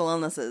have mental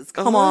illnesses.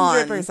 Come on.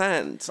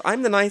 100%.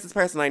 I'm the nicest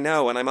person I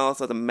know, and I'm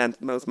also the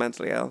most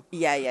mentally ill.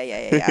 Yeah.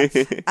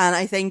 And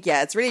I think,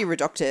 it's really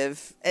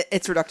reductive.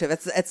 It's reductive.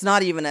 It's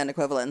not even an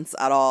equivalence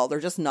at all. They're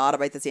just not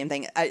about the same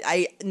thing.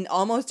 I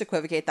almost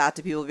equivocate that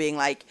to people being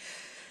like,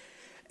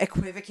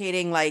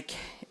 equivocating like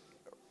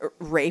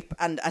rape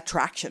and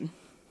attraction.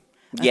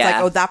 It's like,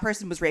 oh, that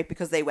person was raped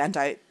because they went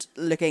out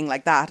looking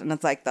like that, and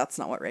it's like, that's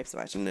not what rape's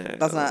about. No,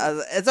 that's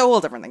not. It's a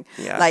whole different thing.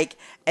 Yeah. Like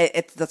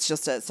that's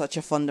just such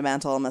a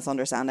fundamental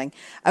misunderstanding.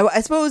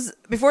 I suppose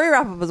before we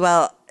wrap up as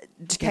well,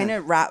 to kind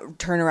of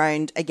turn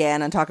around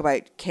again and talk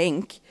about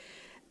kink.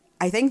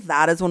 I think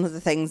that is one of the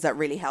things that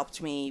really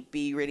helped me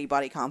be really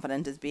body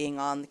confident, is being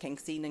on the kink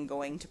scene and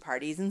going to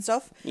parties and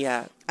stuff.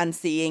 Yeah. And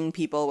seeing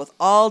people with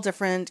all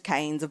different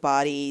kinds of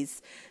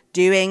bodies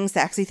doing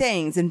sexy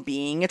things and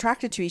being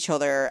attracted to each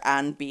other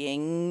and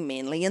being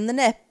mainly in the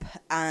nip.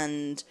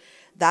 And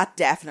that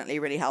definitely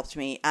really helped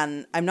me.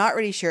 And I'm not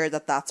really sure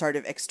that sort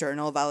of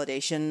external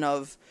validation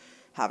of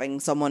having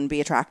someone be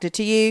attracted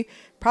to you,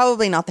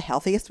 probably not the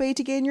healthiest way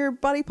to gain your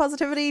body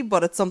positivity,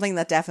 but it's something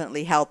that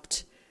definitely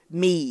helped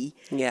me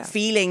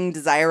feeling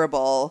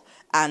desirable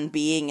and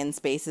being in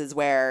spaces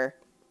where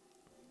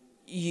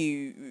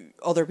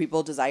other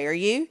people desire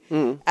you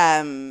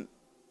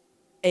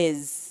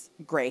is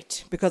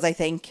great. Because I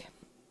think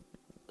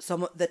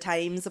some of the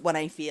times when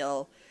I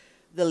feel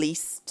the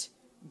least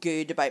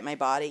good about my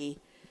body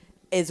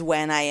is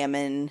when I am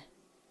in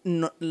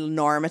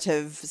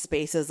normative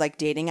spaces like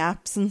dating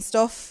apps and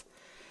stuff.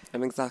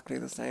 I'm exactly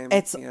the same.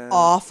 It's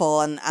awful.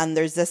 And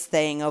there's this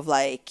thing of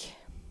like,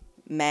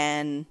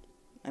 men,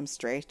 I'm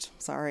straight,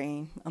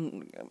 sorry,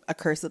 I'm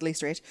accursedly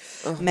straight.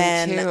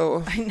 Men, me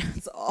too. I know,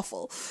 it's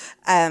awful.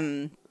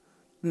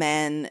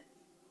 Men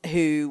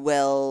who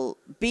will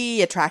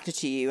be attracted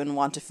to you and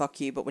want to fuck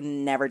you but would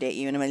never date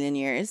you in a million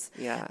years.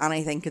 Yeah. And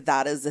I think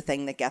that is the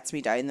thing that gets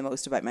me down the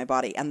most about my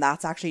body. And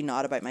that's actually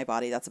not about my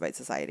body, that's about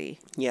society.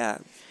 Yeah.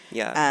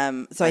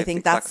 So I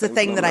think that's the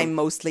thing that I'm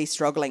mostly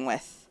struggling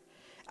with.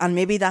 And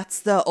maybe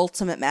that's the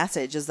ultimate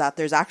message, is that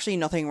there's actually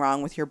nothing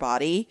wrong with your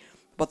body,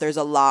 but there's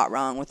a lot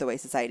wrong with the way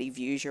society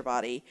views your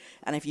body.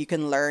 And if you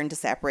can learn to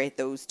separate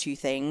those two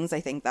things, I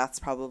think that's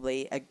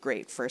probably a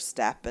great first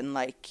step in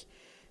like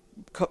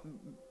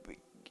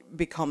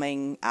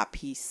becoming at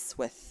peace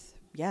with,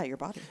 your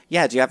body.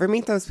 Yeah, do you ever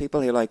meet those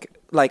people who like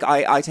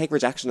I take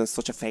rejection as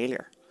such a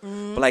failure.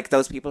 But like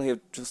those people who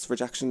just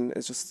rejection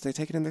is just, they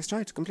take it in their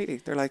stride completely.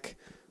 They're like,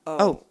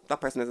 oh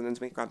that person isn't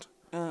into me, Grant.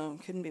 Oh,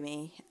 couldn't be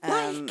me.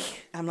 I'm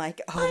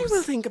like, I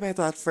will think about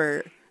that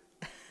for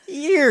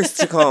years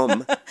to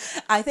come.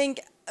 I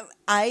think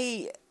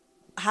I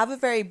have a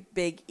very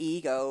big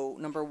ego,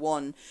 number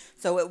one.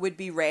 So it would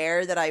be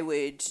rare that I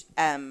would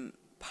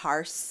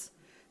parse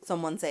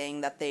someone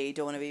saying that they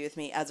don't want to be with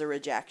me as a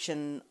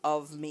rejection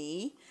of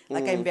me.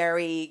 Like, I'm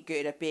very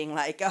good at being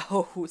like,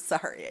 oh,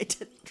 sorry, I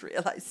didn't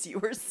realize you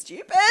were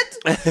stupid.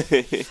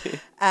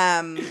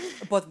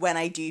 But when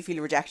I do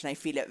feel rejection, I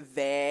feel it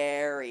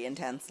very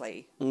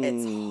intensely.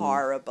 It's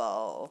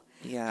horrible.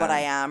 Yeah. But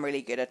I am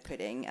really good at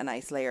putting a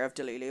nice layer of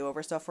delulu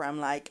over stuff where I'm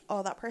like,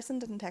 oh, that person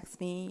didn't text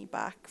me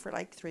back for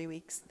like 3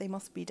 weeks. They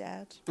must be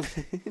dead.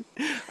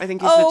 I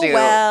think you should do.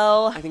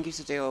 Well. I think you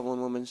should do a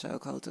one-woman show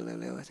called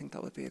Delulu. I think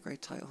that would be a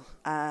great title.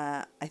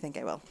 I think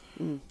I will.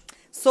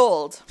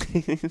 Sold.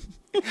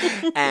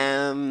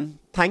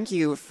 Thank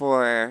you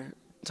for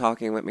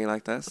talking with me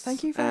like this.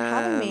 Thank you for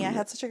having me. I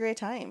had such a great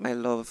time. I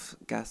love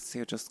guests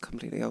who just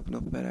completely open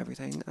up about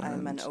everything.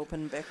 I'm an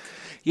open book.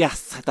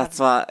 Yes, that's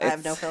what. I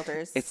have no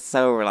filters. It's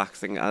so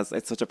relaxing. As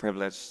it's such a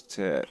privilege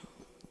to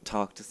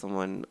talk to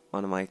someone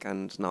on a mic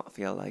and not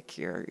feel like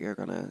you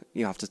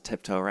have to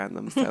tiptoe around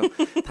them. So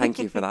thank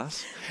you for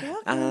that.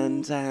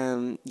 And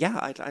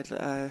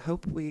I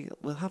hope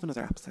we'll have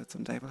another episode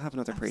someday. We'll have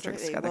another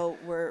pre-drinks together. Well,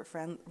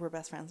 we're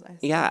best friends now. So.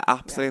 Yeah,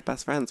 absolute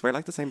best friends. We're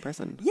like the same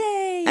person.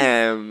 Yay!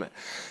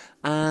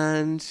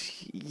 And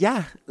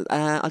yeah,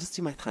 I'll just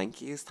do my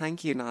thank yous.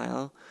 Thank you,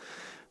 Niall,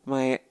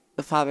 my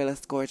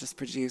fabulous, gorgeous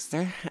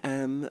producer.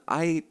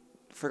 I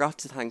forgot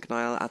to thank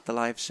Niall at the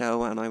live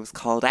show and I was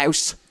called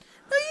out.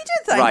 No, you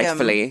did thank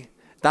rightfully. him.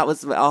 That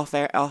was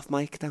off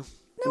mic though.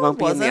 No, it won't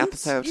be wasn't. in the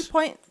episode.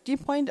 Do you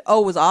point?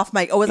 Oh, it was off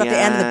mic. Oh, it was at the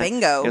end of the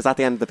bingo. It was at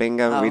the end of the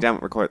bingo. We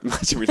don't record.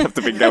 Imagine we'd have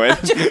the bingo in.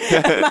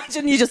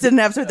 Imagine you just did an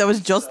episode that was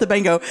just the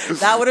bingo.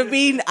 That would have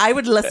been. I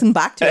would listen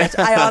back to it.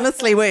 I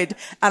honestly would,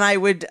 and I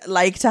would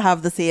like to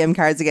have the CM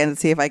cards again to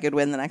see if I could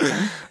win the next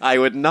one. I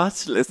would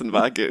not listen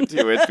back to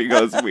it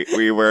because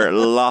we were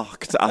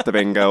locked at the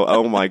bingo.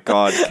 Oh my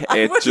god!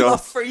 I would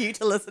love for you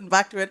to listen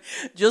back to it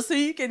just so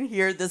you can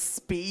hear the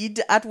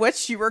speed at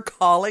which you were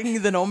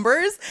calling the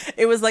numbers.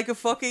 It was like a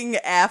fucking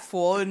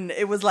F1.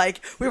 It was like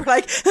we were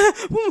like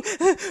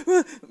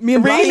me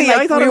and really. Brian, like,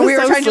 I thought we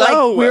were trying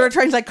to we were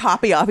trying to like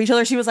copy off each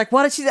other. She was like,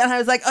 "What did she?" And I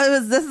was like, "Oh, it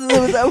was this." We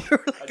were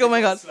like, "Oh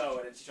my god!" Slow,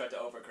 and then she tried to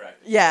overcorrect.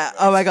 Yeah.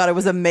 Oh my god, it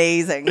was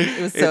amazing.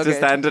 It was so good. It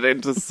just good. ended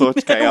into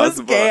such chaos.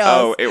 It was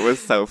chaos. It was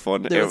so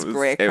fun. It was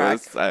great. It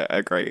was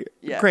a great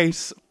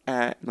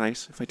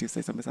night, if I do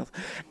say so myself.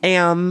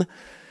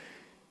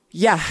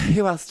 Yeah,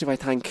 who else do I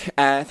thank?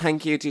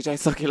 Thank you, DJ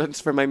Succulent,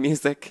 for my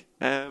music.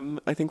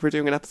 I think we're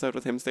doing an episode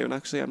with him soon,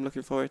 actually. I'm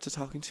looking forward to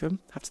talking to him.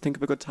 Have to think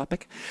of a good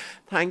topic.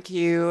 Thank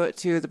you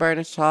to the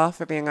Bernard Shaw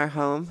for being our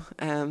home.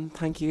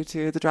 Thank you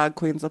to the drag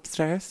queens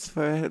upstairs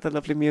for the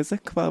lovely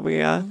music while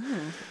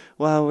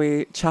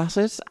we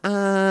chatted.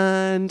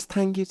 And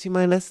thank you to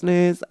my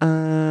listeners.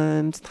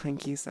 And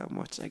thank you so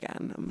much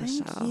again,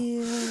 Michelle. Thank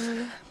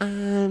you.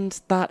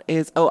 And that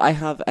is... Oh, I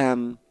have...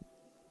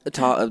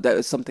 that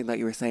was something that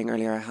you were saying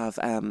earlier. I have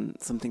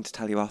something to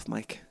tell you off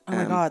mic. Oh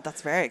my god,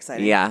 that's very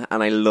exciting. Yeah,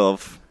 and I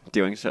love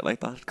doing shit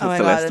like that. Oh my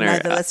god,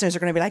 and the listeners are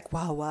going to be like,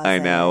 wow, wow. I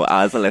know,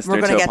 as a listener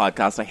to a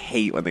podcast, I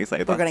hate when they say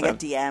that. We're going to get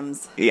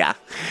DMs. Yeah.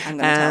 I'm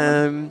going to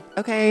tell them.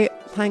 Okay,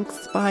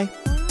 thanks, bye.